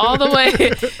literally all the way.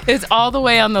 It's all the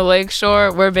way on the lake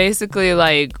shore. We're basically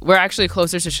like, we're actually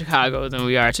closer to Chicago than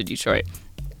we are to Detroit.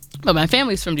 But my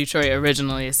family's from Detroit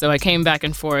originally, so I came back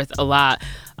and forth a lot.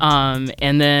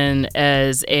 And then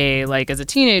as a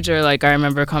teenager, like I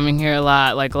remember coming here a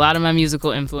lot. Like a lot of my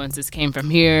musical influences came from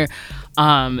here.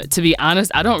 To be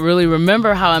honest, I don't really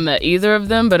remember how I met either of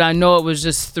them, but I know it was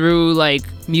just through like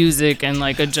music and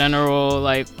like a general,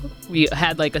 like we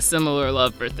had like a similar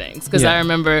love for things. Because I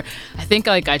remember, I think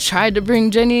like I tried to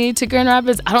bring Jenny to Grand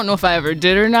Rapids. I don't know if I ever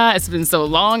did or not. It's been so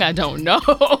long, I don't know.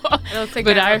 I don't think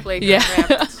I ever played Grand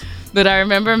Rapids. But I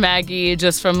remember Maggie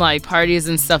just from like parties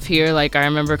and stuff here. Like I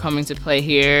remember coming to play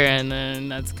here, and then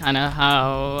that's kind of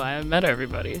how I met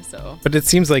everybody. So. But it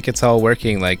seems like it's all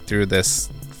working like through this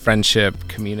friendship,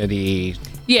 community,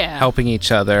 helping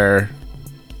each other,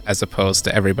 as opposed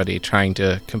to everybody trying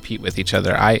to compete with each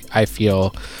other. I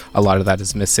feel a lot of that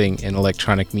is missing in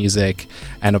electronic music,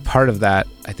 and a part of that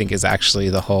I think is actually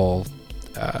the whole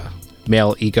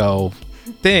male ego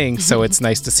thing. So it's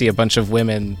nice to see a bunch of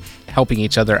women helping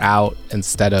each other out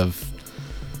instead of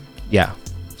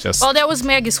Well, that was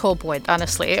Maggie's whole point,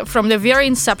 honestly, from the very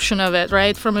inception of it,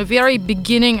 right? From the very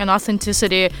beginning and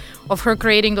authenticity of her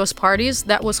creating those parties,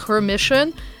 that was her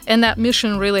mission, and that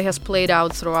mission really has played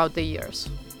out throughout the years.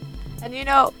 And you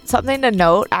know, something to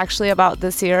note actually about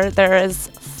this year, there is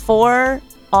 4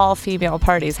 all-female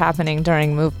parties happening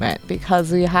during Movement, because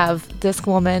we have Disc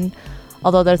Woman,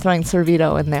 although they're throwing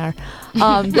Servito in there.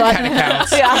 But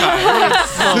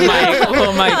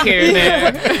Little Mike here and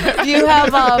there. You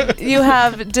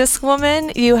have Disc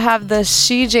Woman, you have the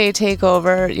She-J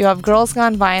Takeover, you have Girls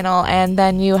Gone Vinyl, and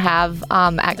then you have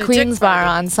at The Queen's Dick Bar Party.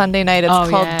 on Sunday night. It's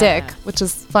called Dick, which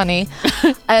is funny.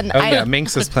 And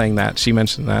Minx is playing that. She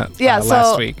mentioned that so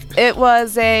last week. It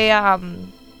was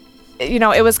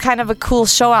it was kind of a cool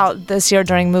show out this year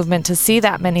during Movement to see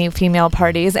that many female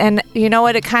parties. And you know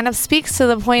what? It kind of speaks to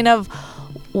the point of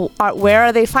where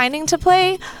are they finding to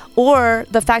play, or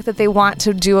the fact that they want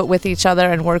to do it with each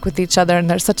other and work with each other. And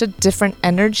there's such a different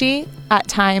energy at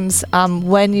times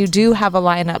when you do have a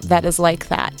lineup that is like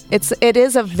that. It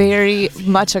is a very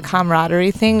much a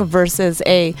camaraderie thing versus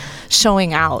a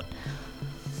showing out.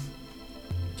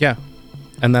 Yeah,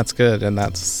 and that's good, and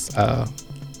that's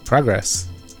progress,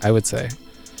 I would say.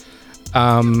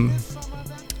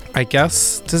 I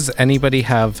guess, does anybody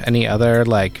have any other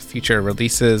like future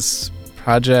releases,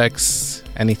 projects,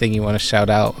 anything you want to shout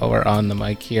out while we're on the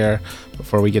mic here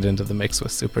before we get into the mix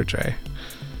with Superdre?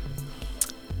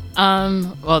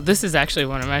 Well, this is actually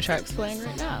one of my tracks playing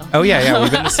right now. Oh yeah,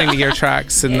 we've been listening to your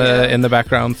tracks in the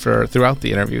background throughout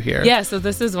the interview here. Yeah, so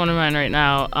this is one of mine right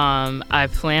now. I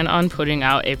plan on putting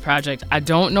out a project. I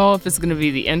don't know if it's going to be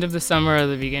the end of the summer or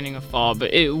the beginning of fall,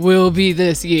 but it will be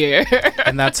this year.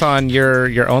 And that's on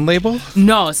your own label?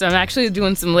 No, so I'm actually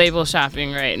doing some label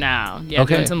shopping right now. Yeah,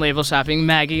 Okay. doing some label shopping.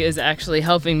 Maggie is actually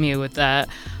helping me with that.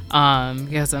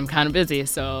 Because I'm kind of busy.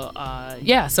 So,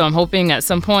 so I'm hoping at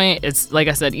some point, it's like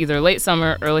I said, either late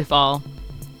summer, early fall,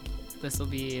 this will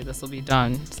be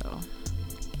done. So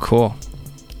Cool.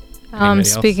 Anybody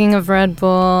else? Speaking of Red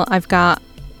Bull, I've got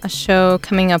a show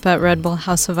coming up at Red Bull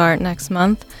House of Art next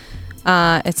month.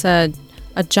 It's a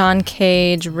John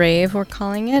Cage rave, we're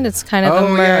calling it. It's kind of a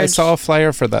merge I saw a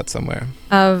flyer for that somewhere.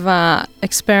 of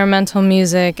experimental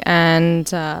music and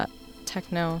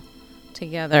techno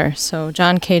together. So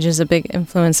John Cage is a big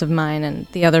influence of mine and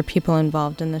the other people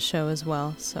involved in the show as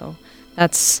well. So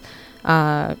that's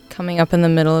coming up in the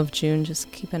middle of June.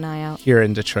 Just keep an eye out. Here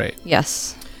in Detroit.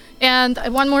 Yes. And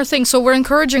one more thing. So we're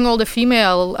encouraging all the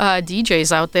female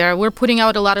DJs out there. We're putting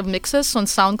out a lot of mixes on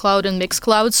SoundCloud and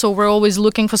Mixcloud. So we're always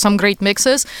looking for some great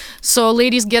mixes. So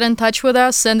ladies, get in touch with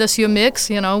us. Send us your mix.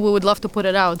 We would love to put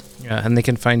it out. Yeah, and they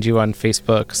can find you on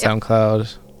Facebook,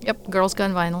 SoundCloud. Yep. Girls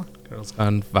Gone Vinyl. Girls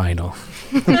on Vinyl.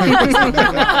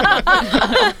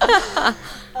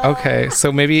 Okay,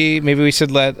 so maybe we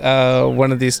should let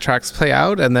one of these tracks play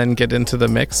out and then get into the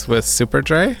mix with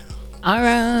Superdre. all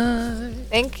right.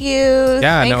 Thank you.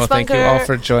 Yeah, Thanks, thank you Bunker. all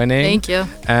for joining. Thank you.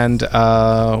 And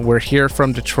we're here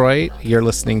from Detroit. You're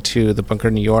listening to The Bunker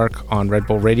New York on Red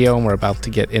Bull Radio, and we're about to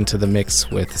get into the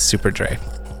mix with Superdre.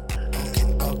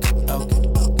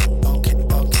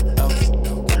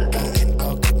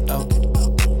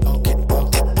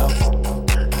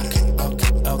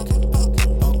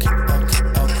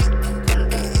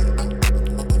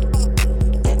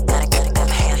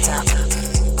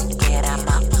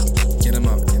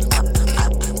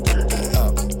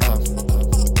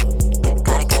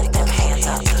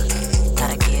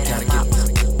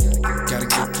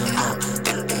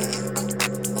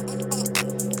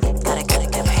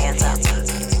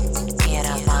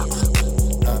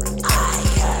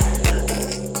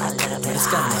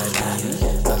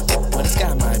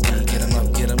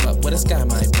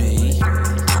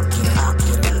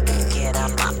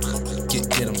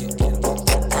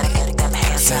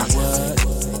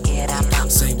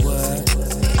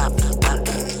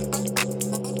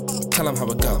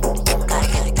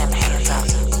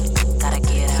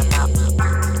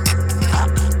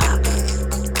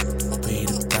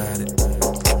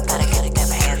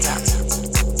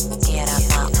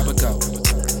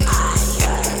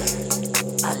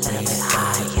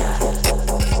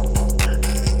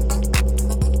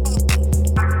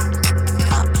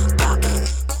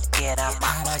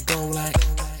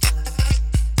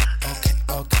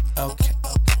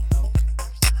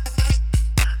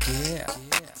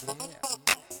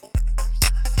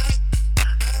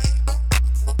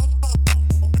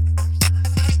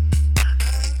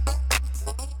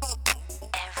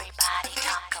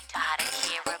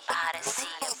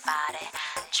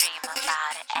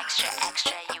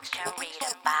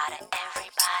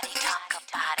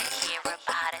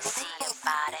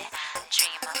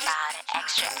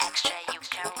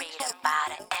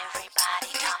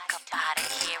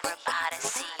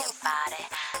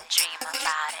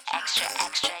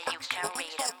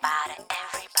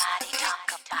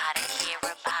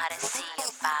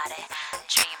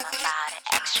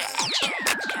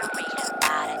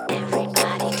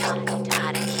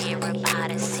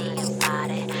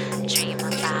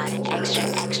 Extra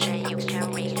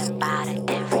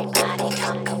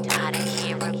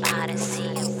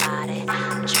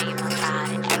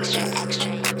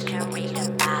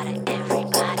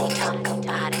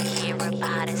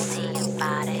about it, see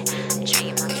about it,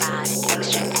 dream about it,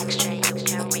 extra, extra,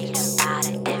 extra, read about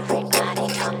it. Everybody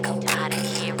talk about it,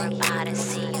 hear about it,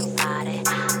 see about it,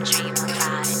 dream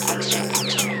about it, extra,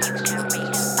 extra, extra,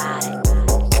 read about it.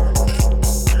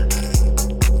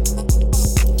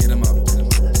 Get 'em up,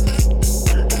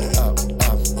 up,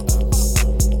 up.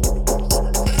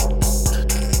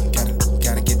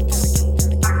 Gotta get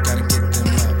them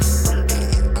up.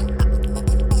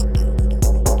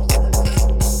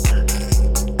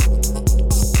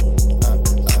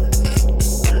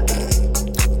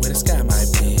 Where the sky might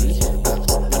be,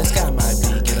 where the sky might be.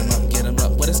 Get 'em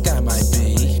up, where the sky might be.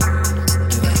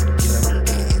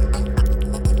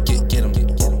 Get 'em.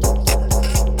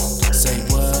 Say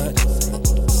what?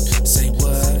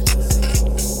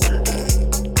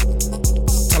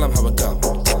 Tell 'em how it go.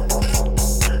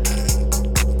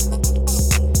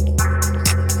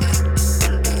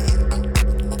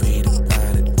 Read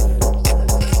about it.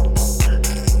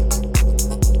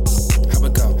 How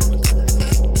it go?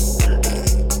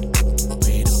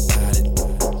 Read about it.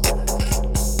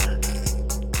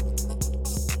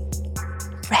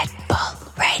 Red Bull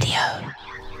Radio.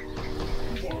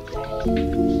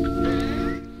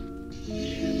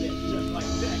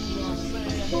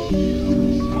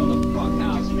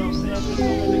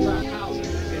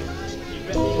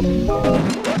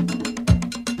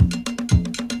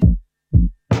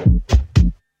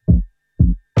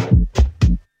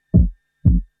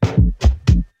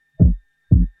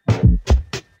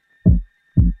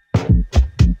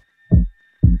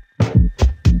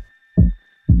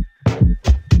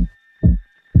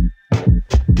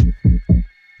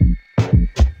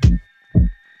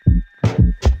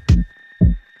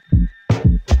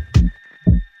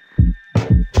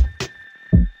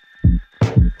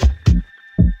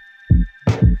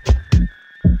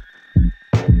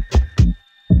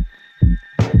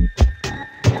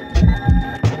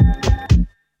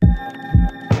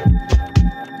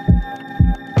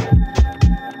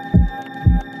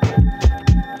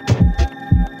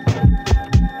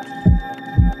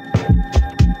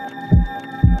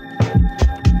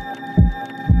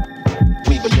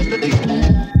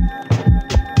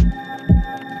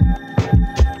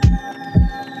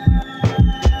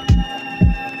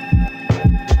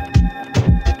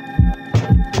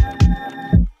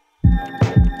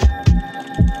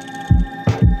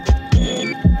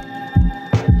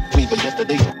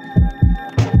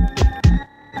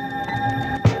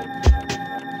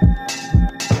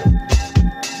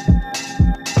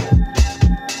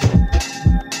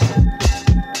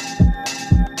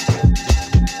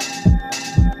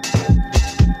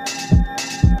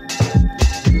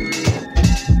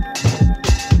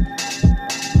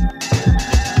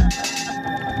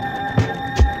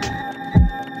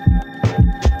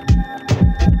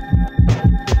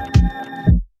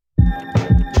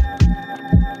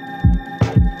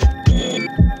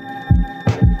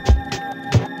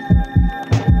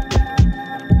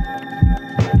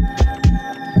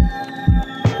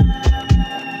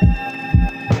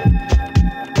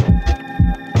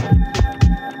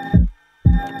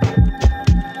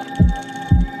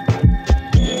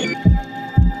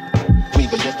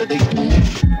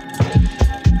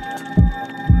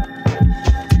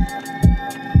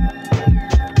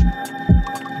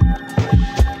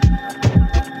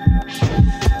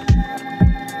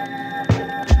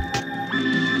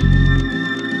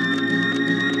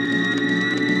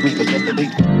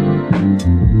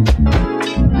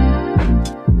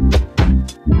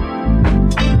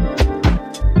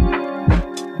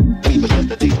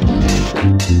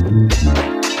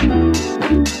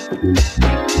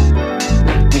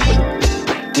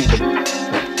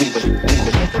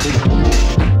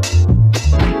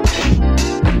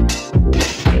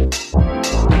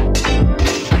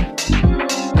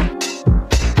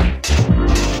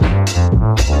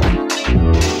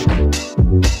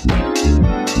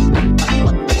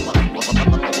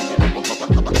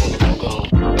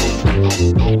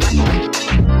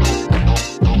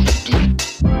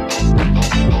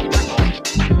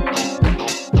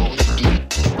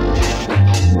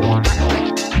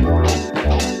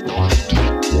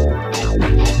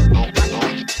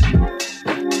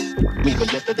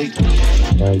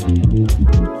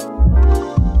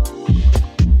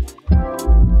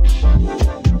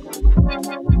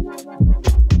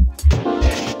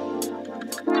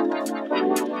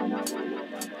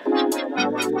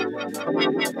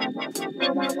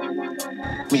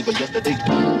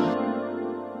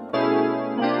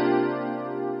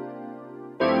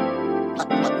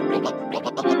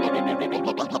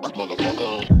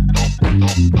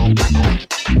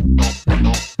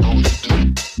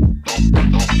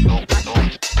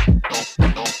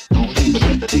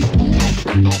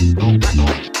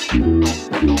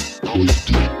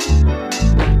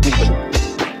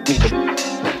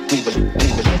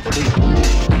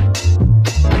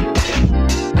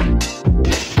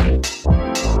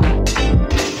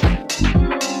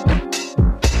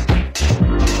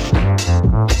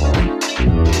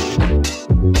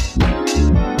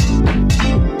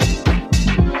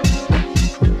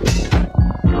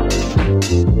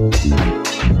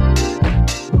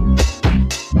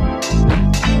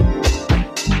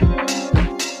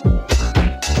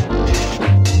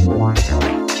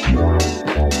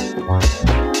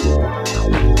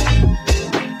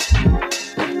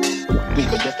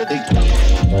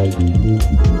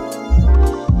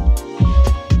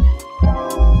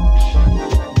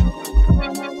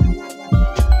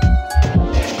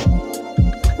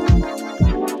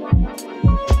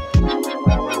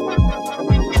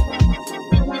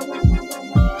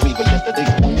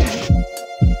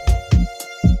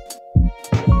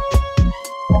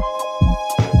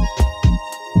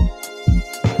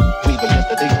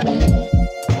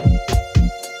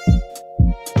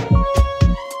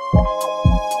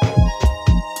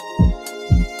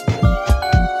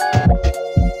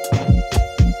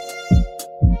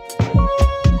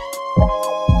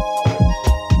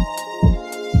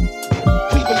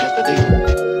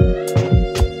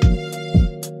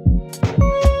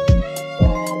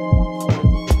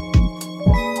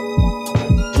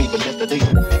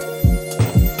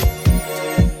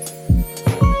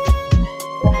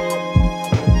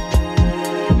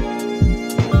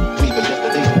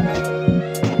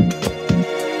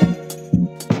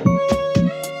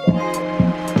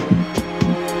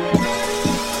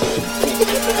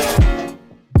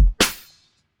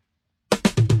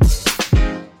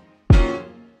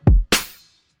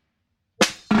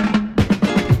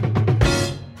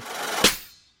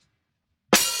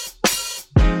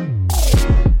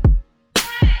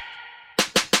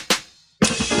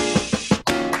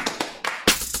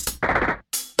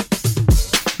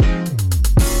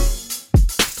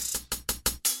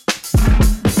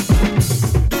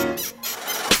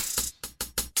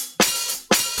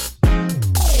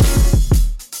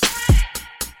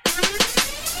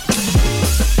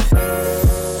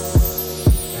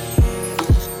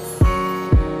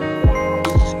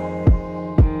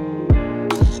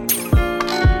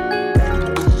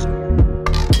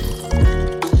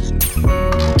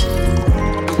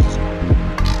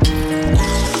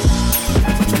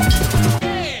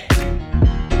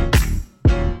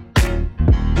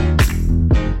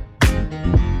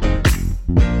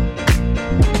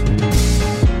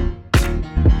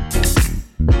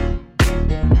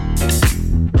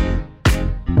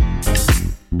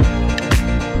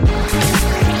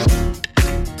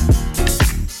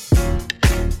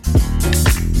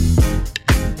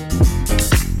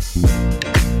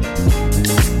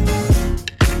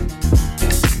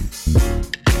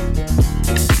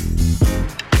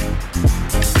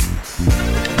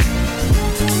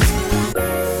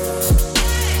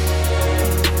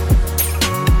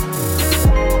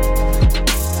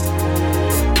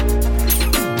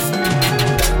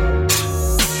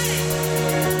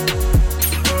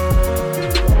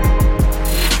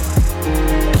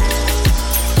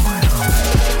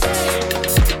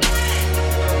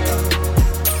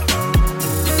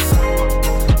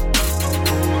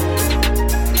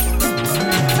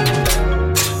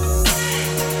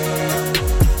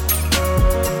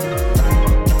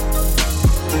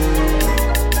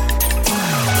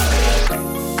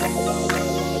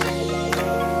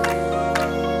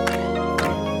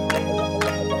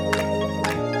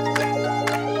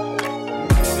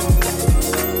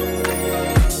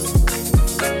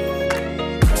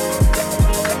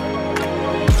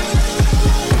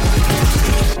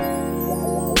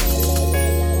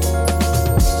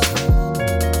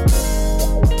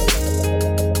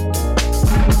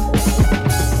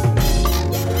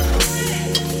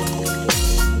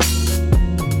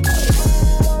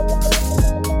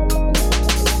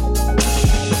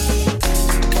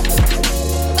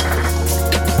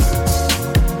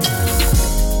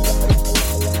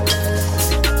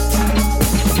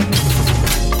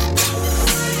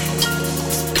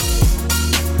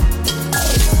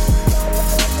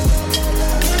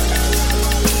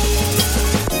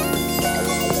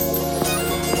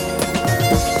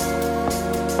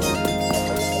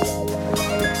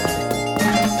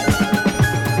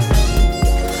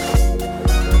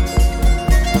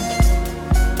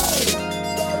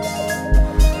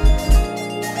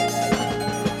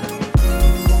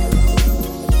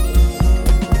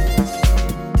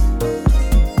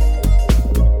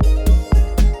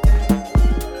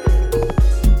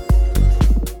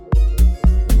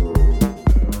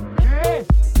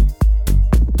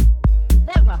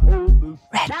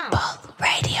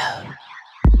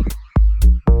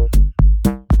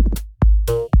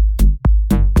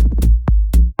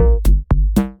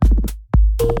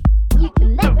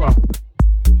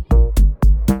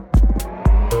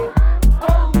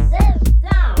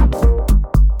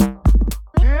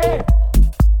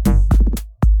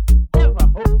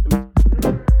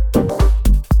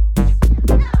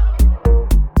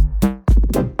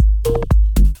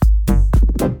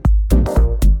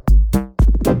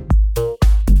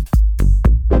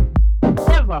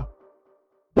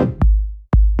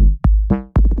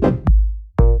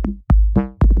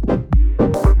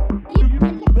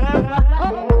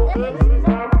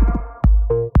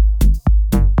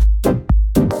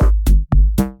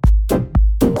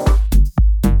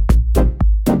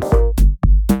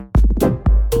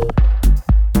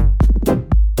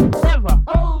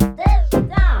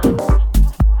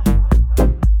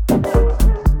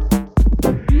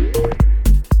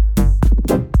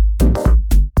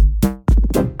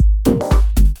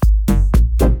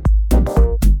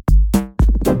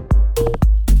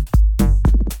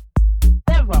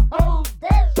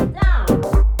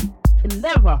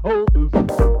 never hold this.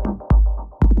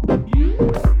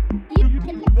 You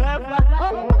can never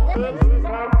hold this.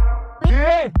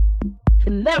 Yeah.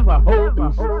 Can never hold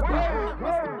this.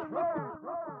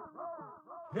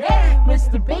 Hey,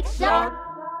 Mr. Big Shot.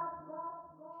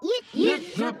 You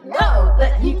should know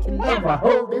that you can never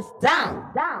hold this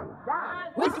down.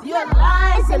 With your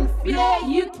lies and fear,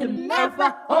 you can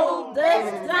never hold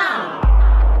this down.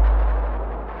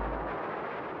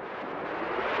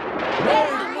 Hey,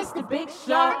 Mr. Big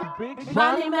Shot,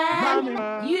 Money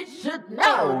Man, you should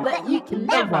know that you can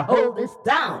never hold this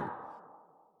down.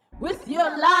 With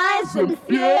your lies and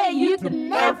fear, you can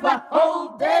never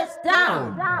hold this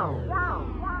down.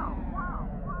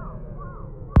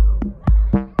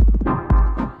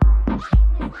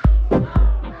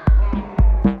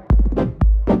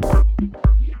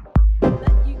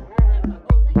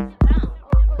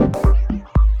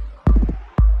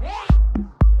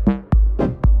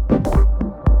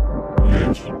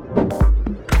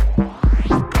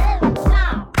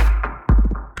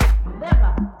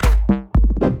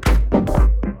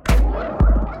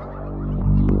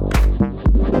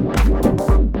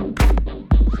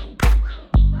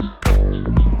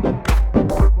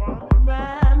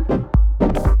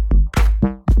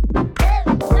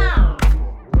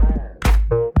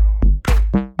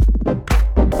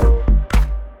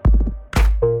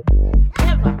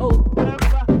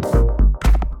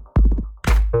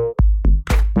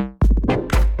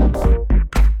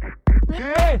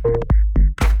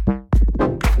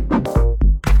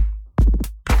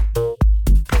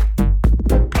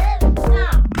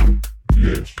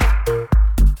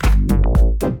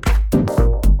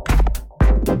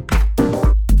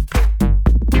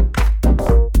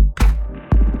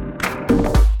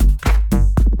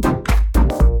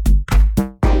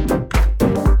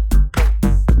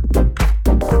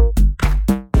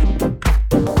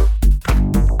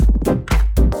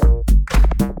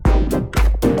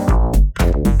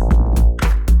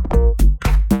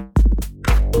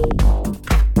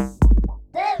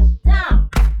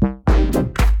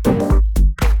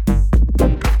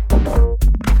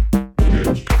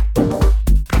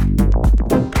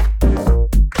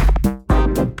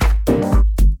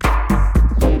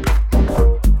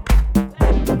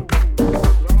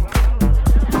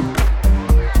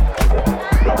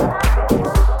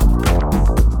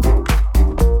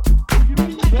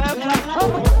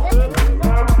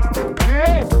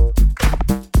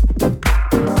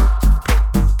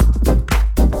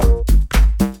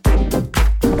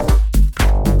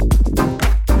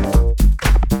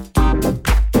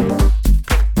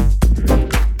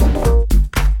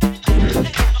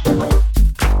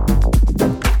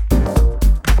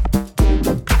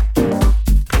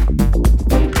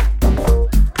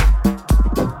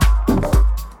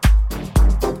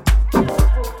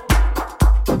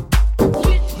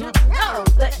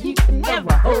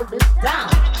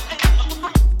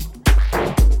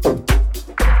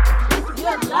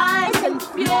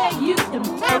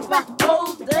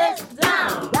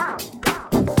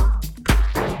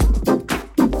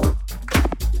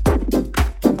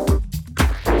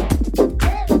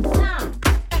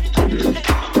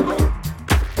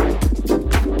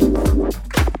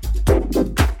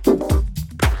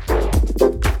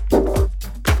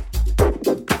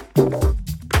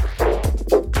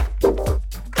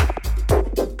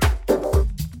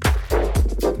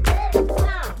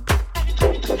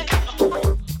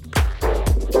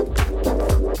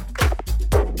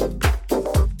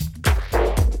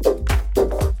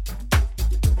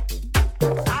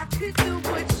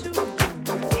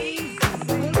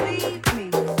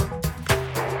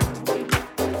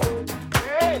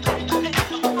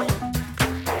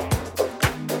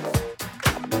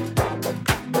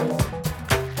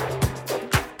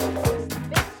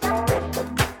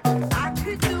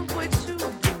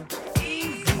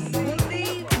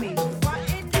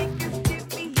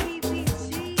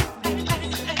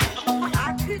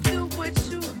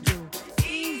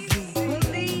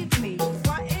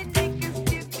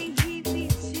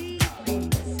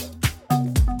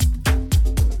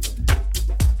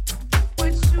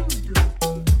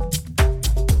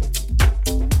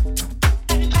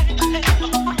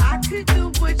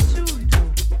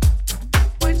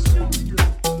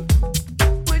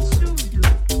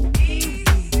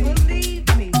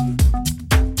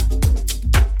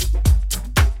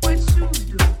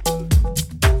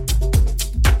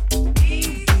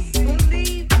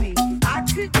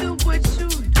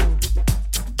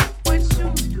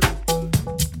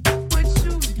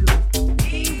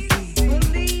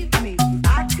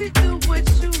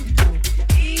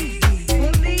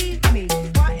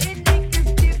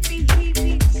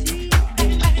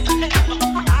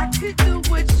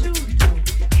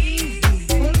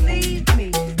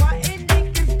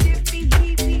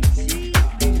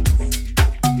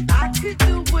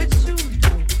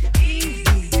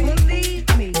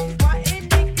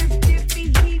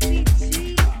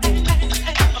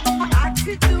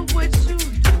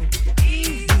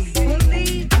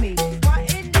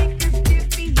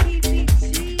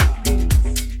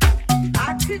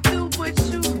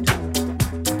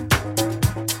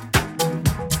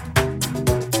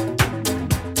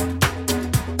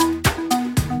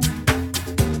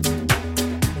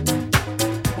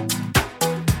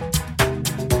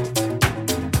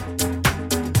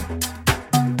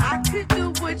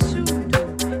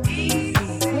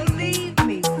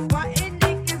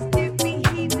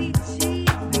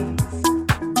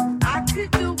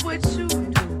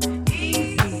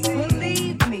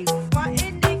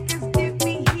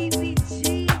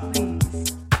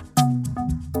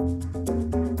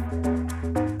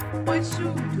 what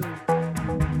you do.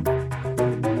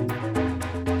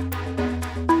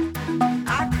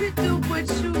 I could do what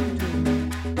you do.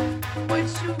 What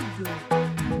you do.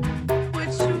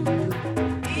 What you do.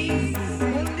 Easy.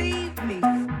 Believe me.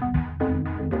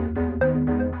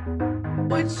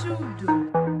 What you do.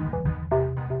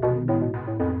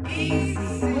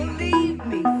 Easy. Believe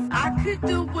me. I could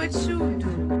do what you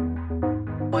do.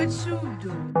 What you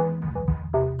do.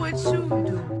 What you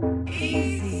do.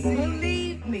 Easy.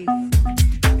 Believe me.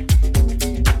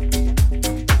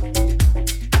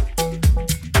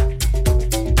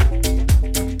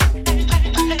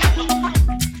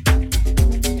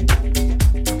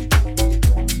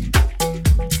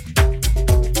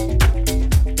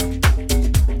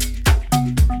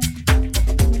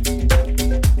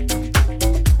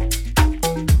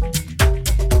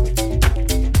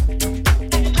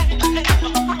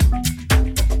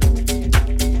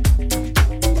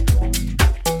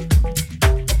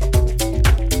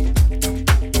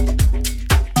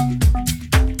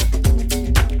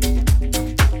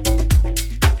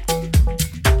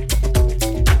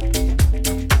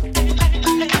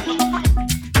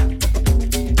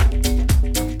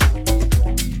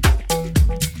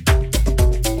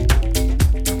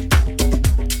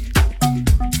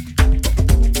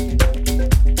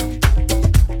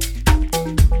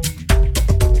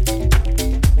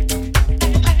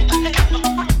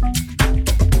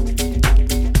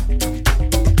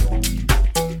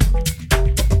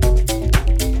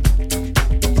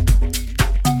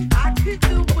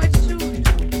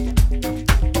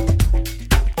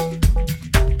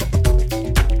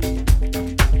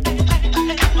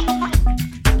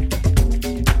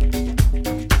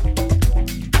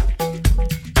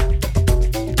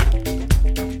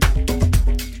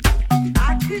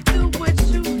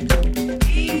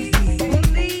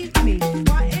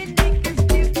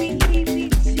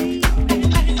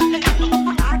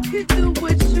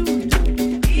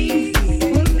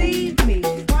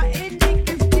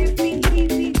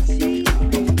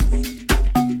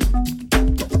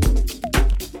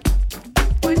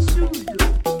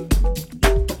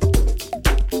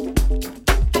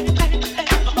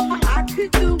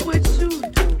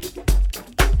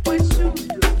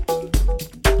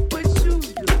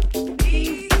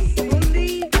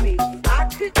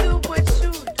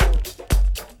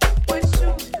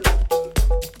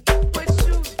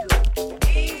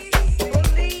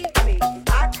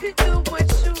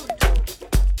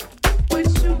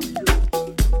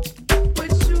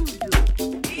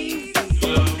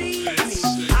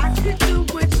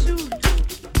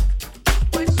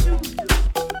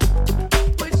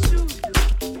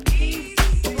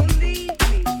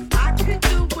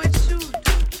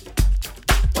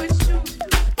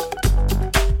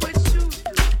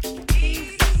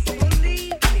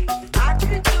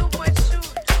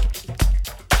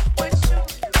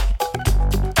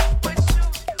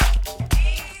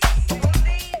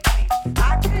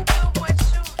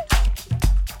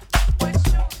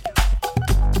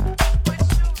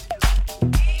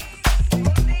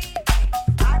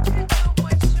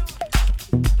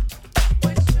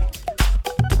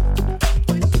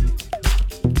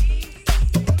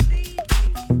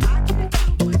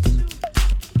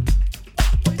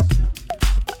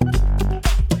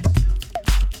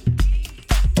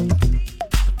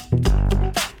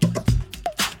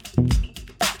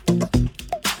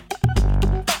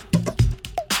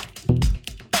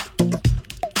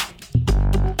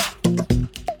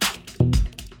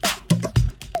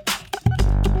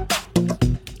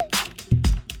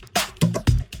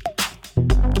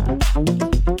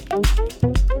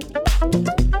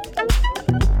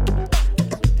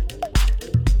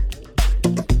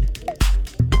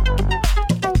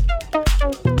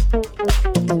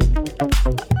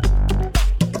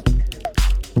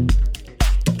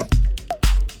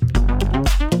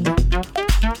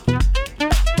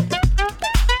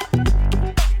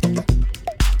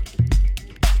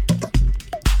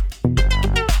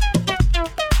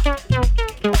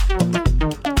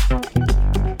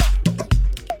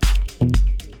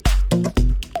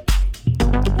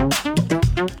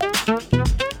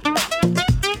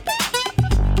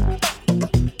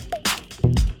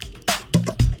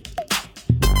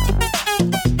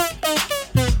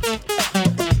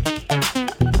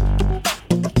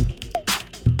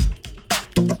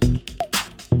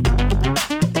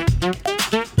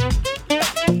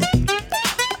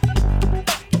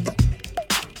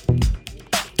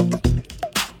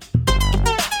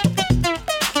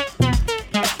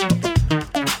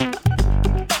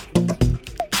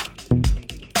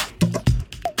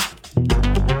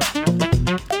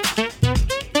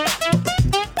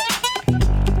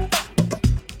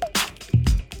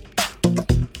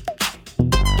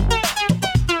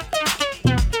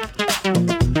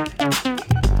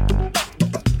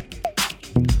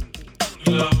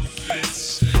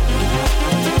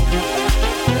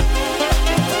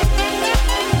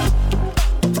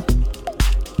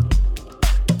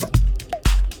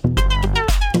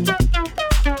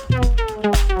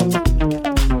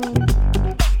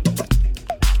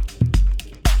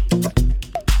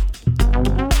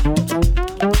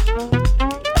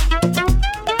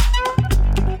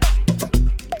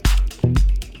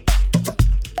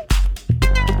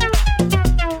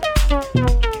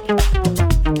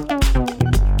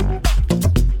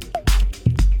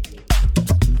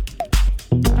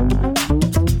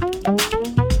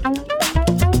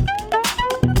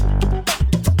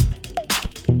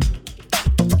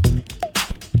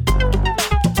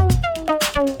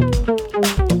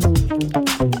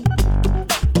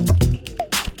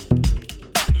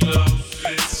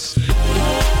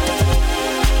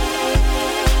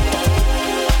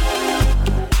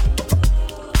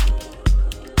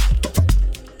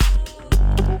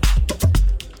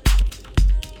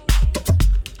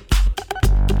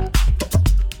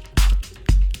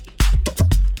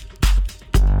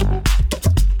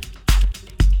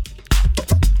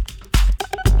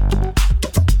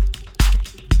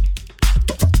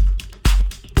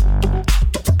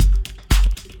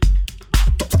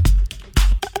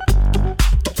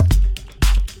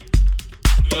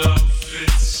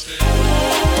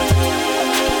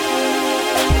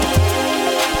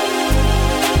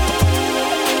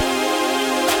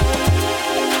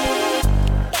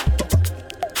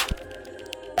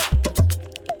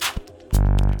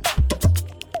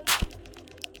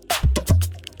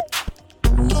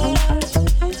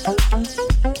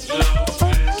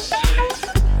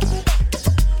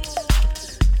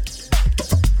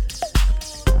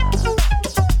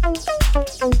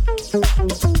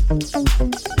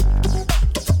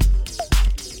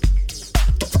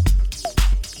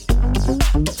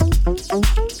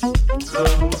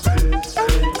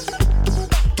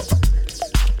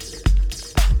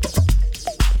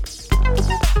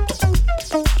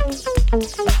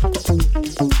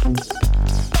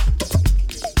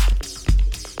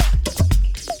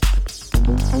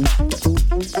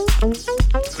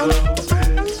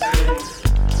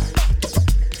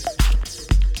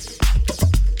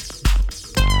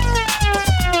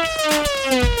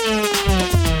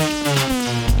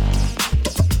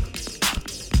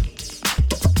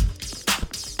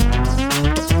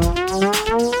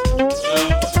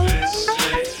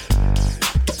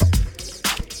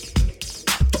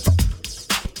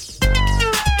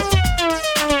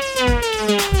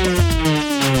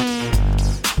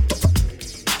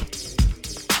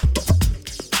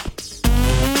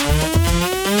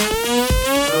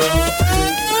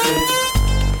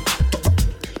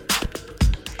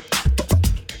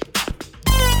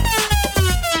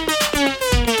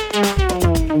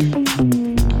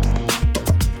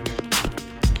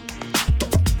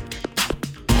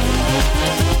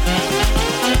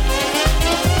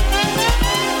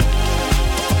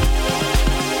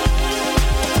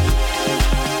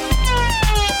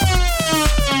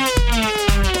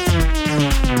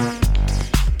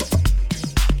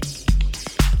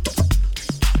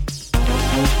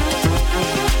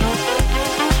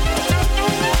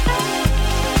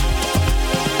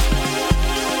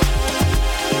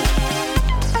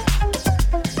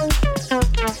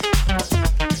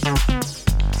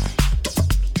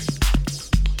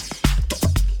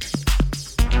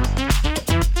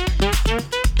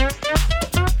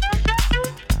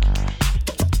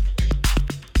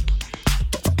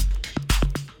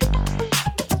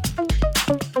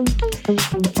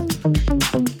 Detroit.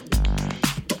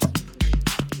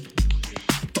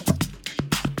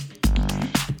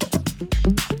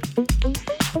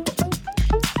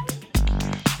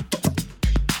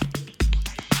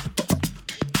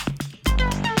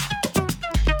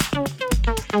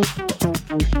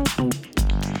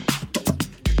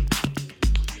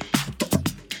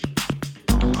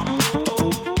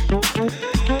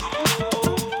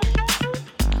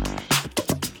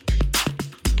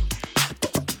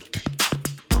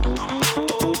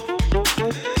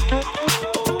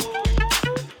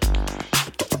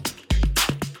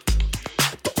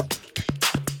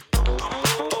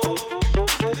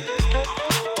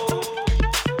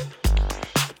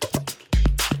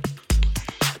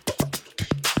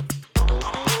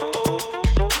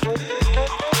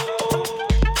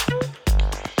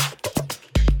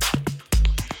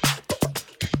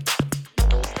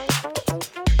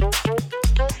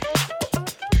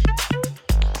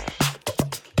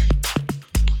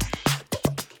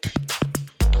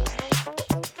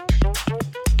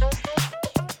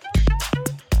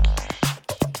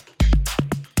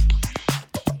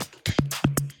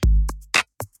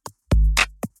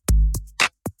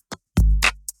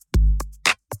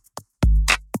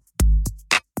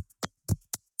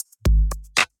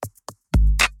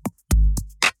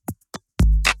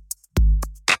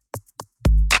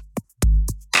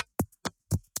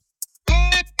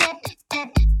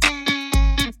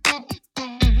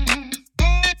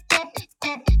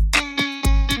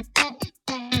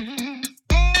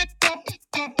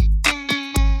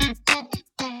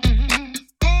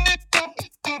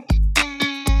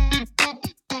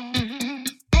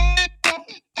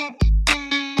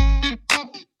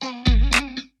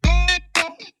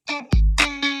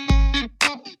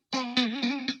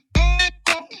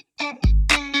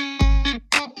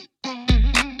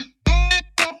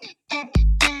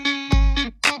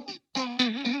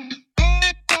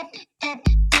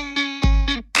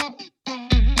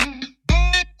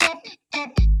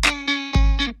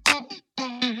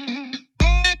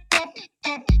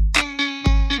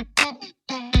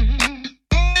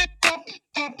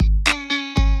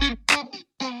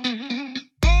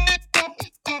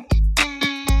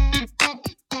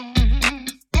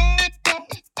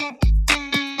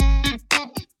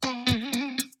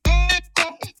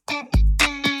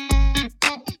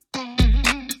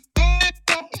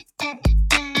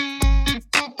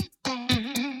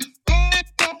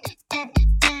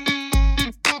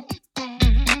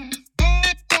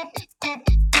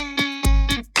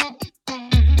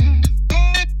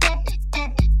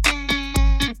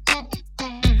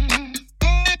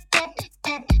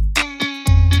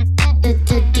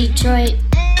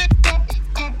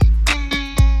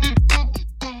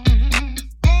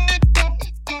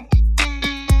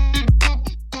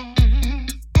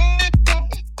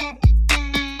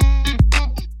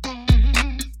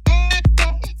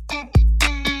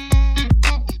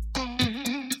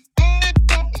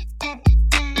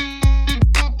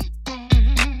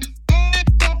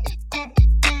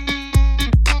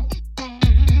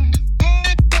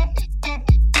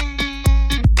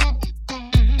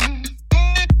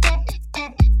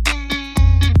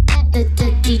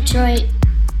 Detroit.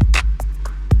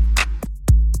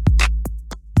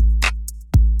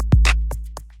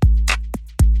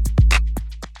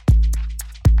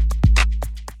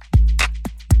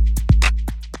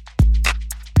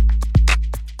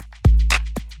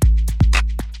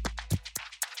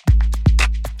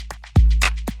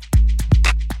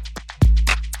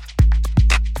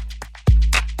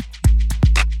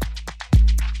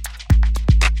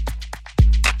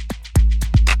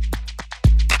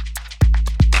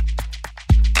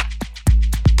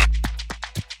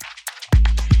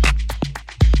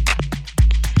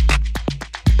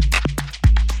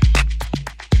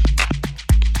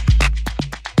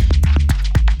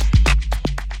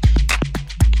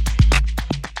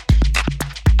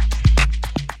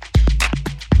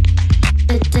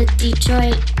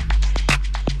 Detroit.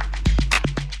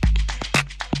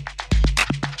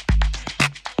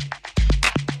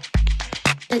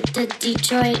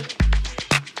 Detroit.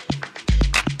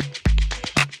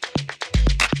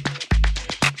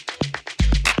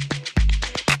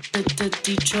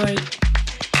 Detroit.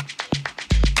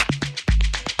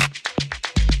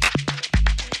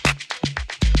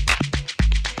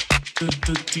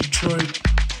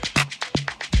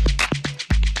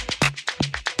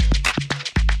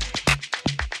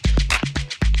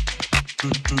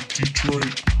 Detroit.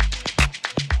 Detroit.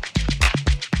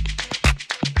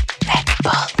 Red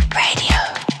Bull Radio.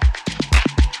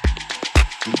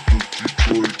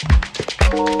 Detroit.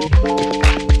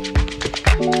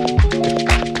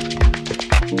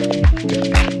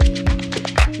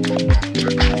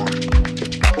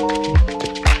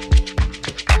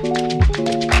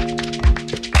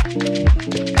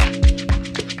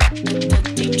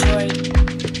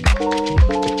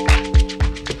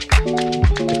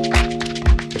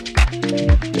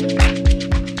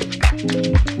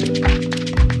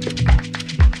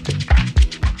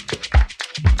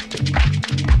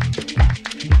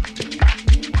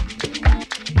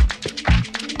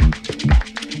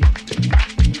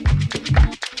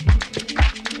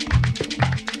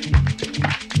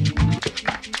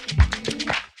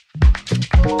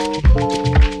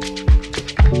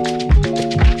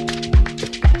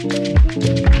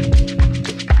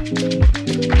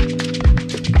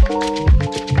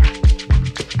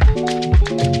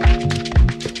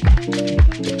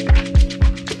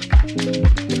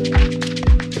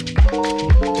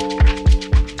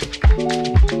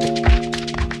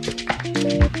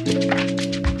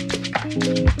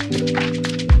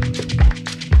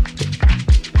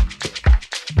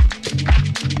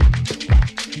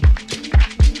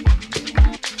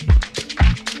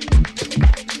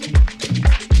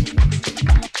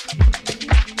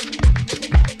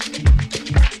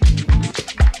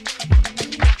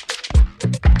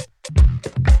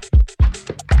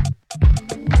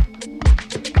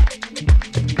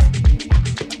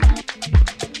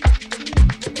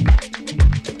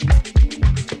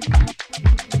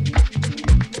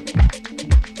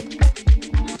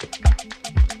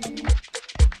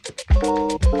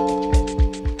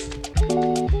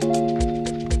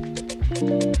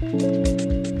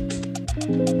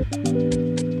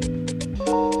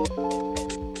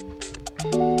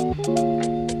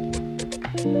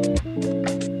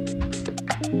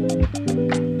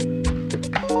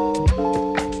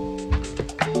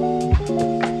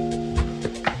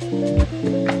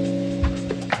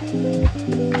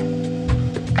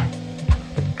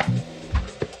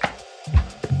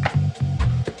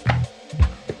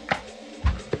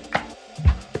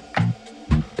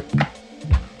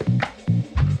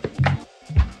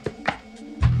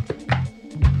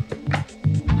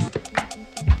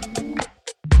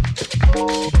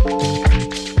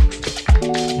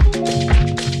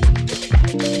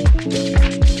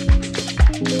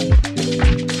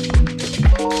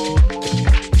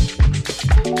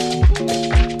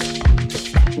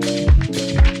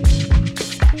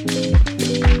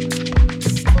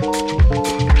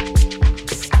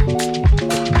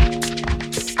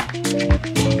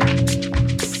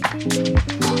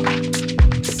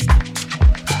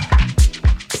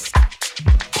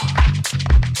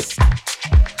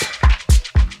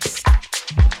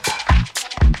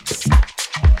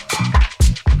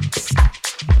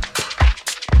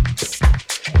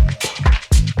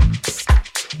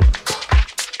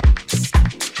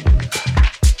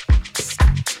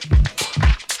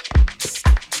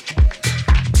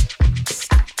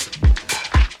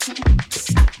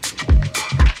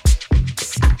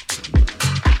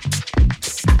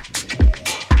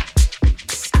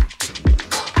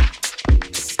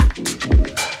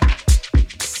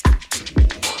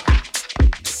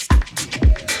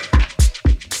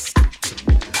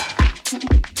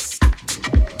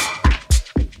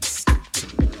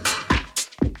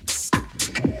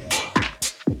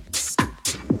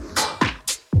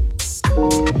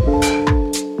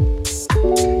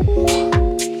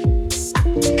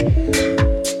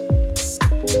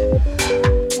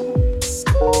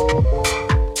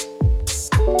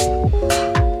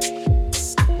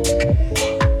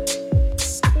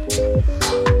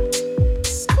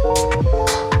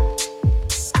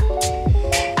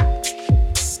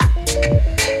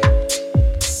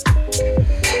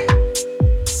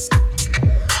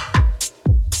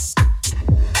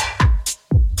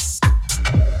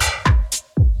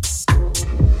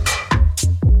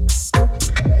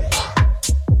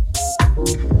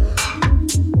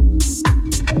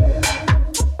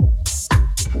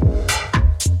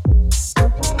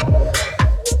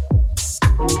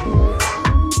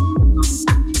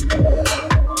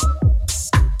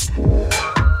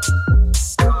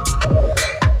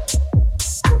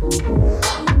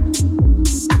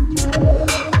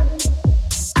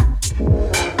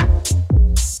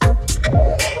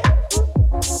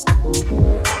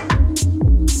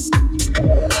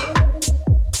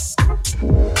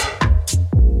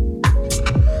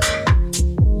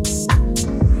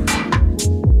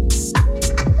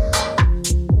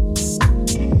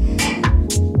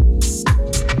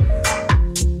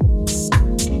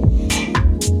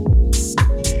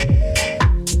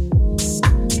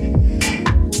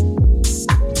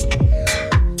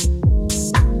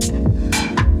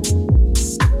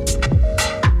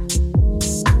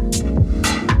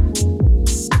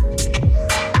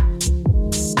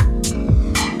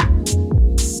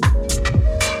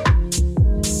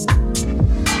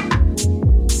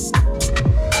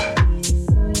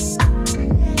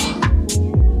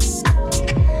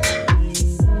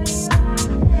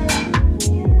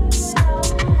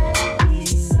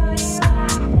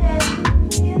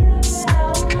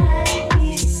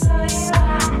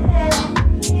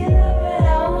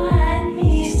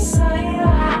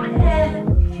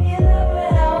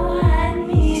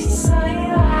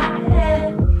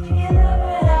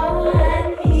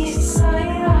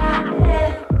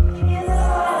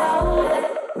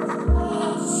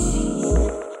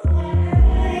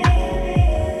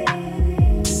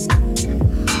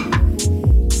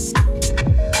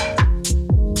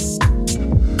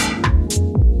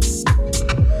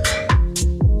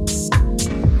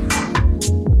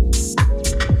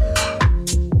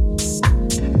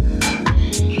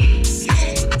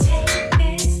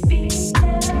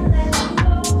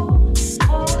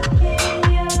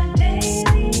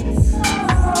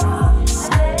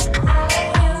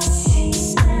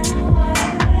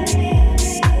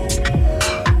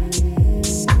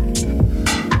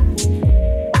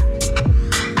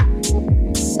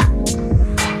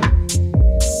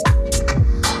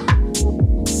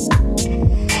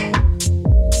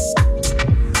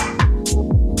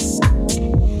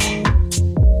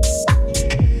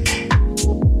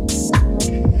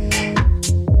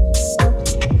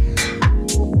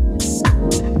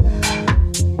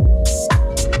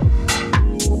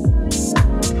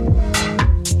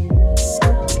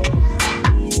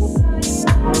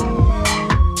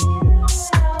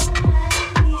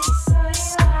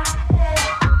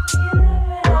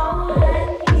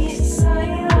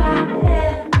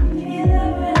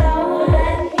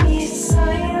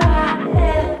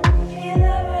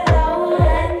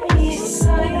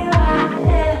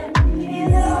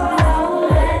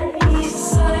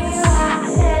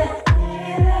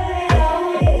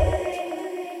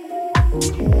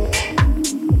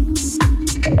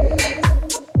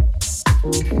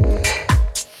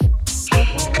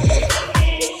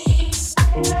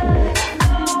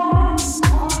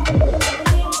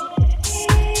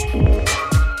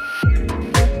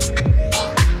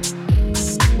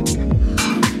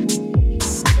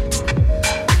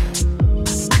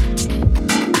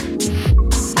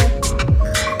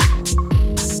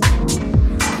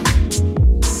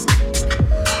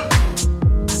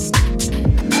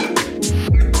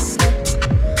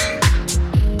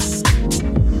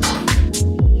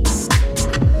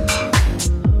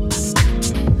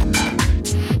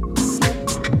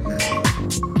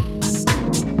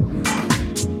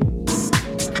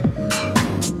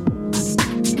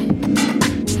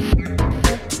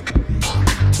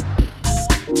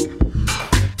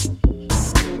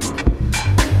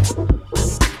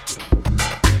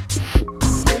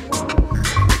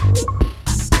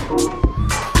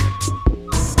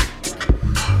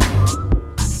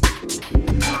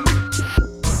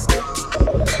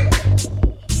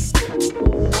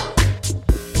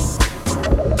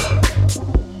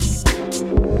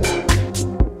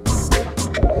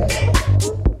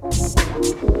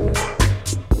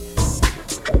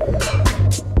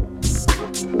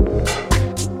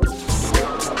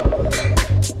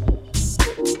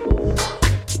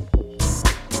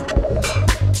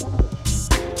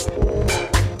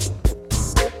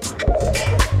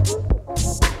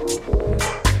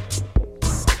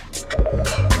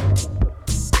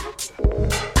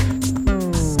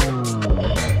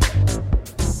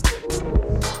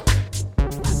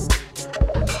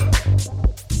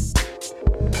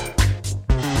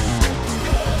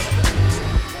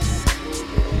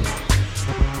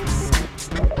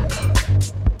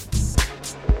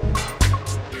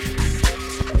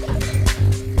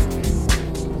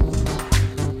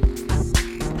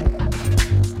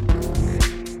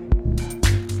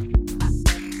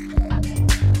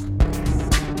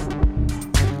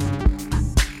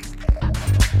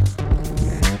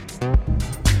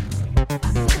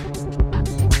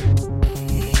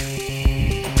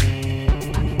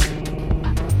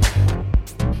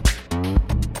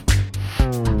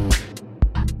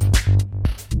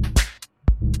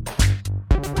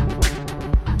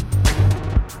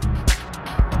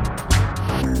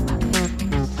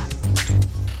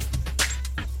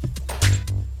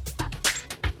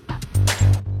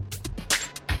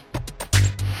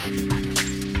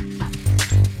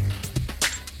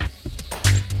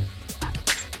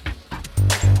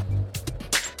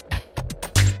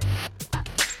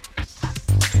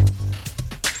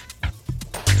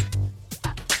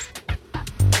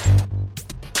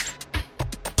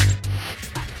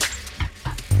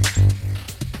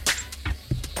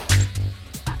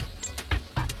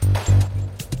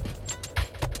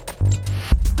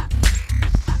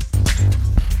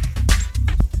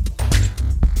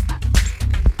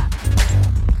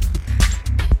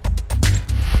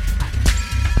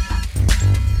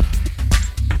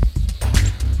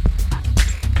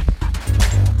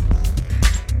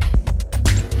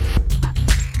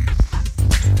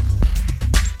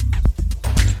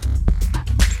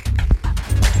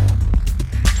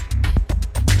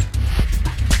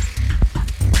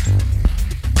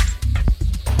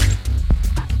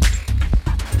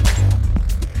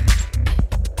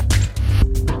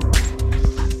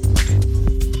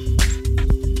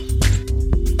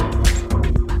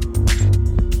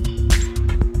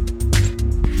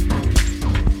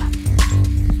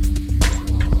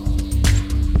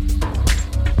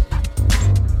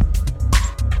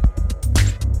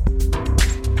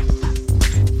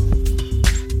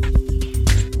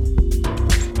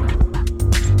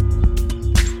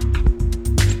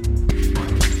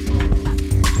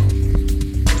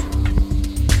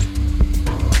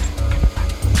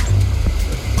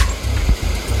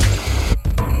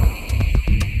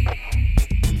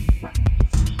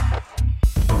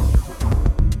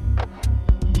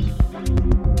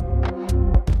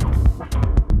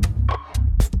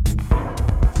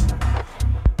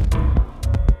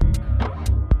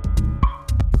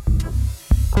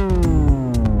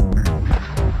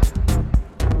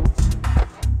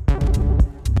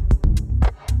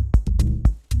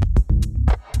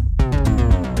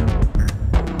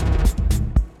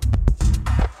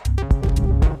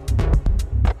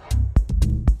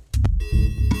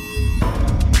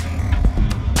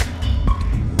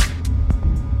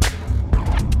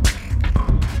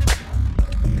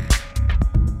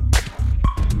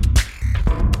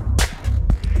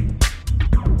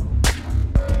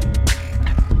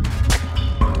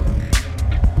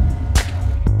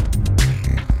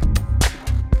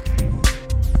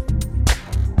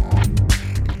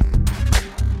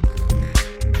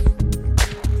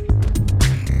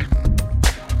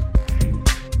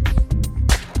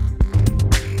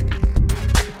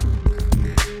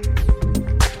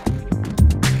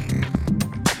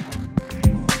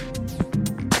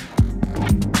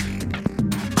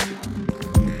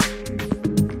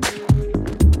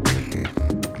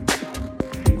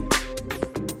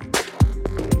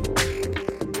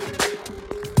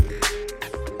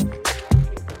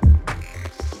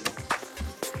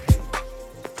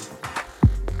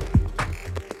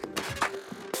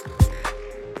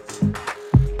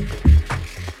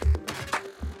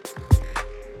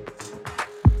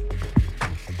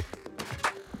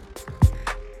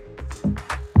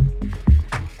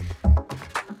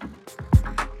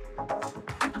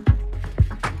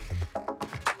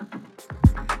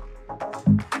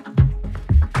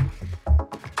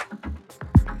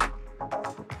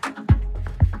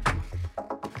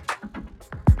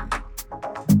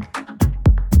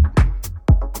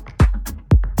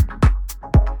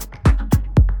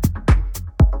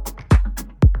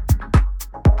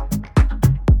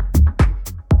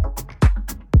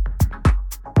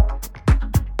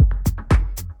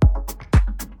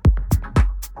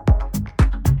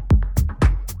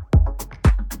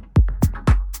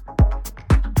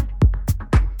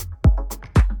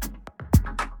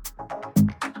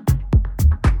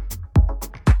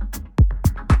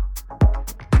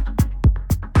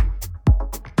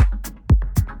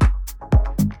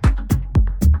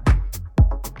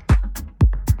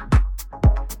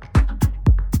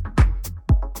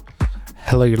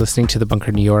 Hello, you're listening to The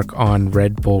Bunker New York on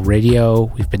Red Bull Radio.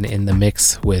 We've been in the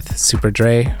mix with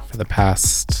Superdre for the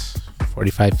past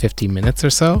 45, 50 minutes or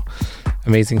so.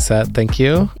 Amazing set. Thank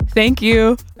you. Thank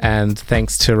you. And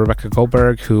thanks to Rebecca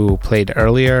Goldberg, who played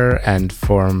earlier, and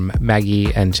from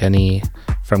Maggie and Jenny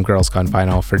from Girls Gone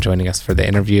Vinyl for joining us for the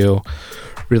interview.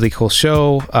 Really cool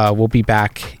show. We'll be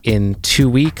back in 2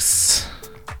 weeks,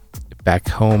 back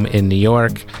home in New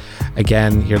York.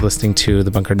 Again, you're listening to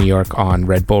The Bunker New York on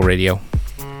Red Bull Radio.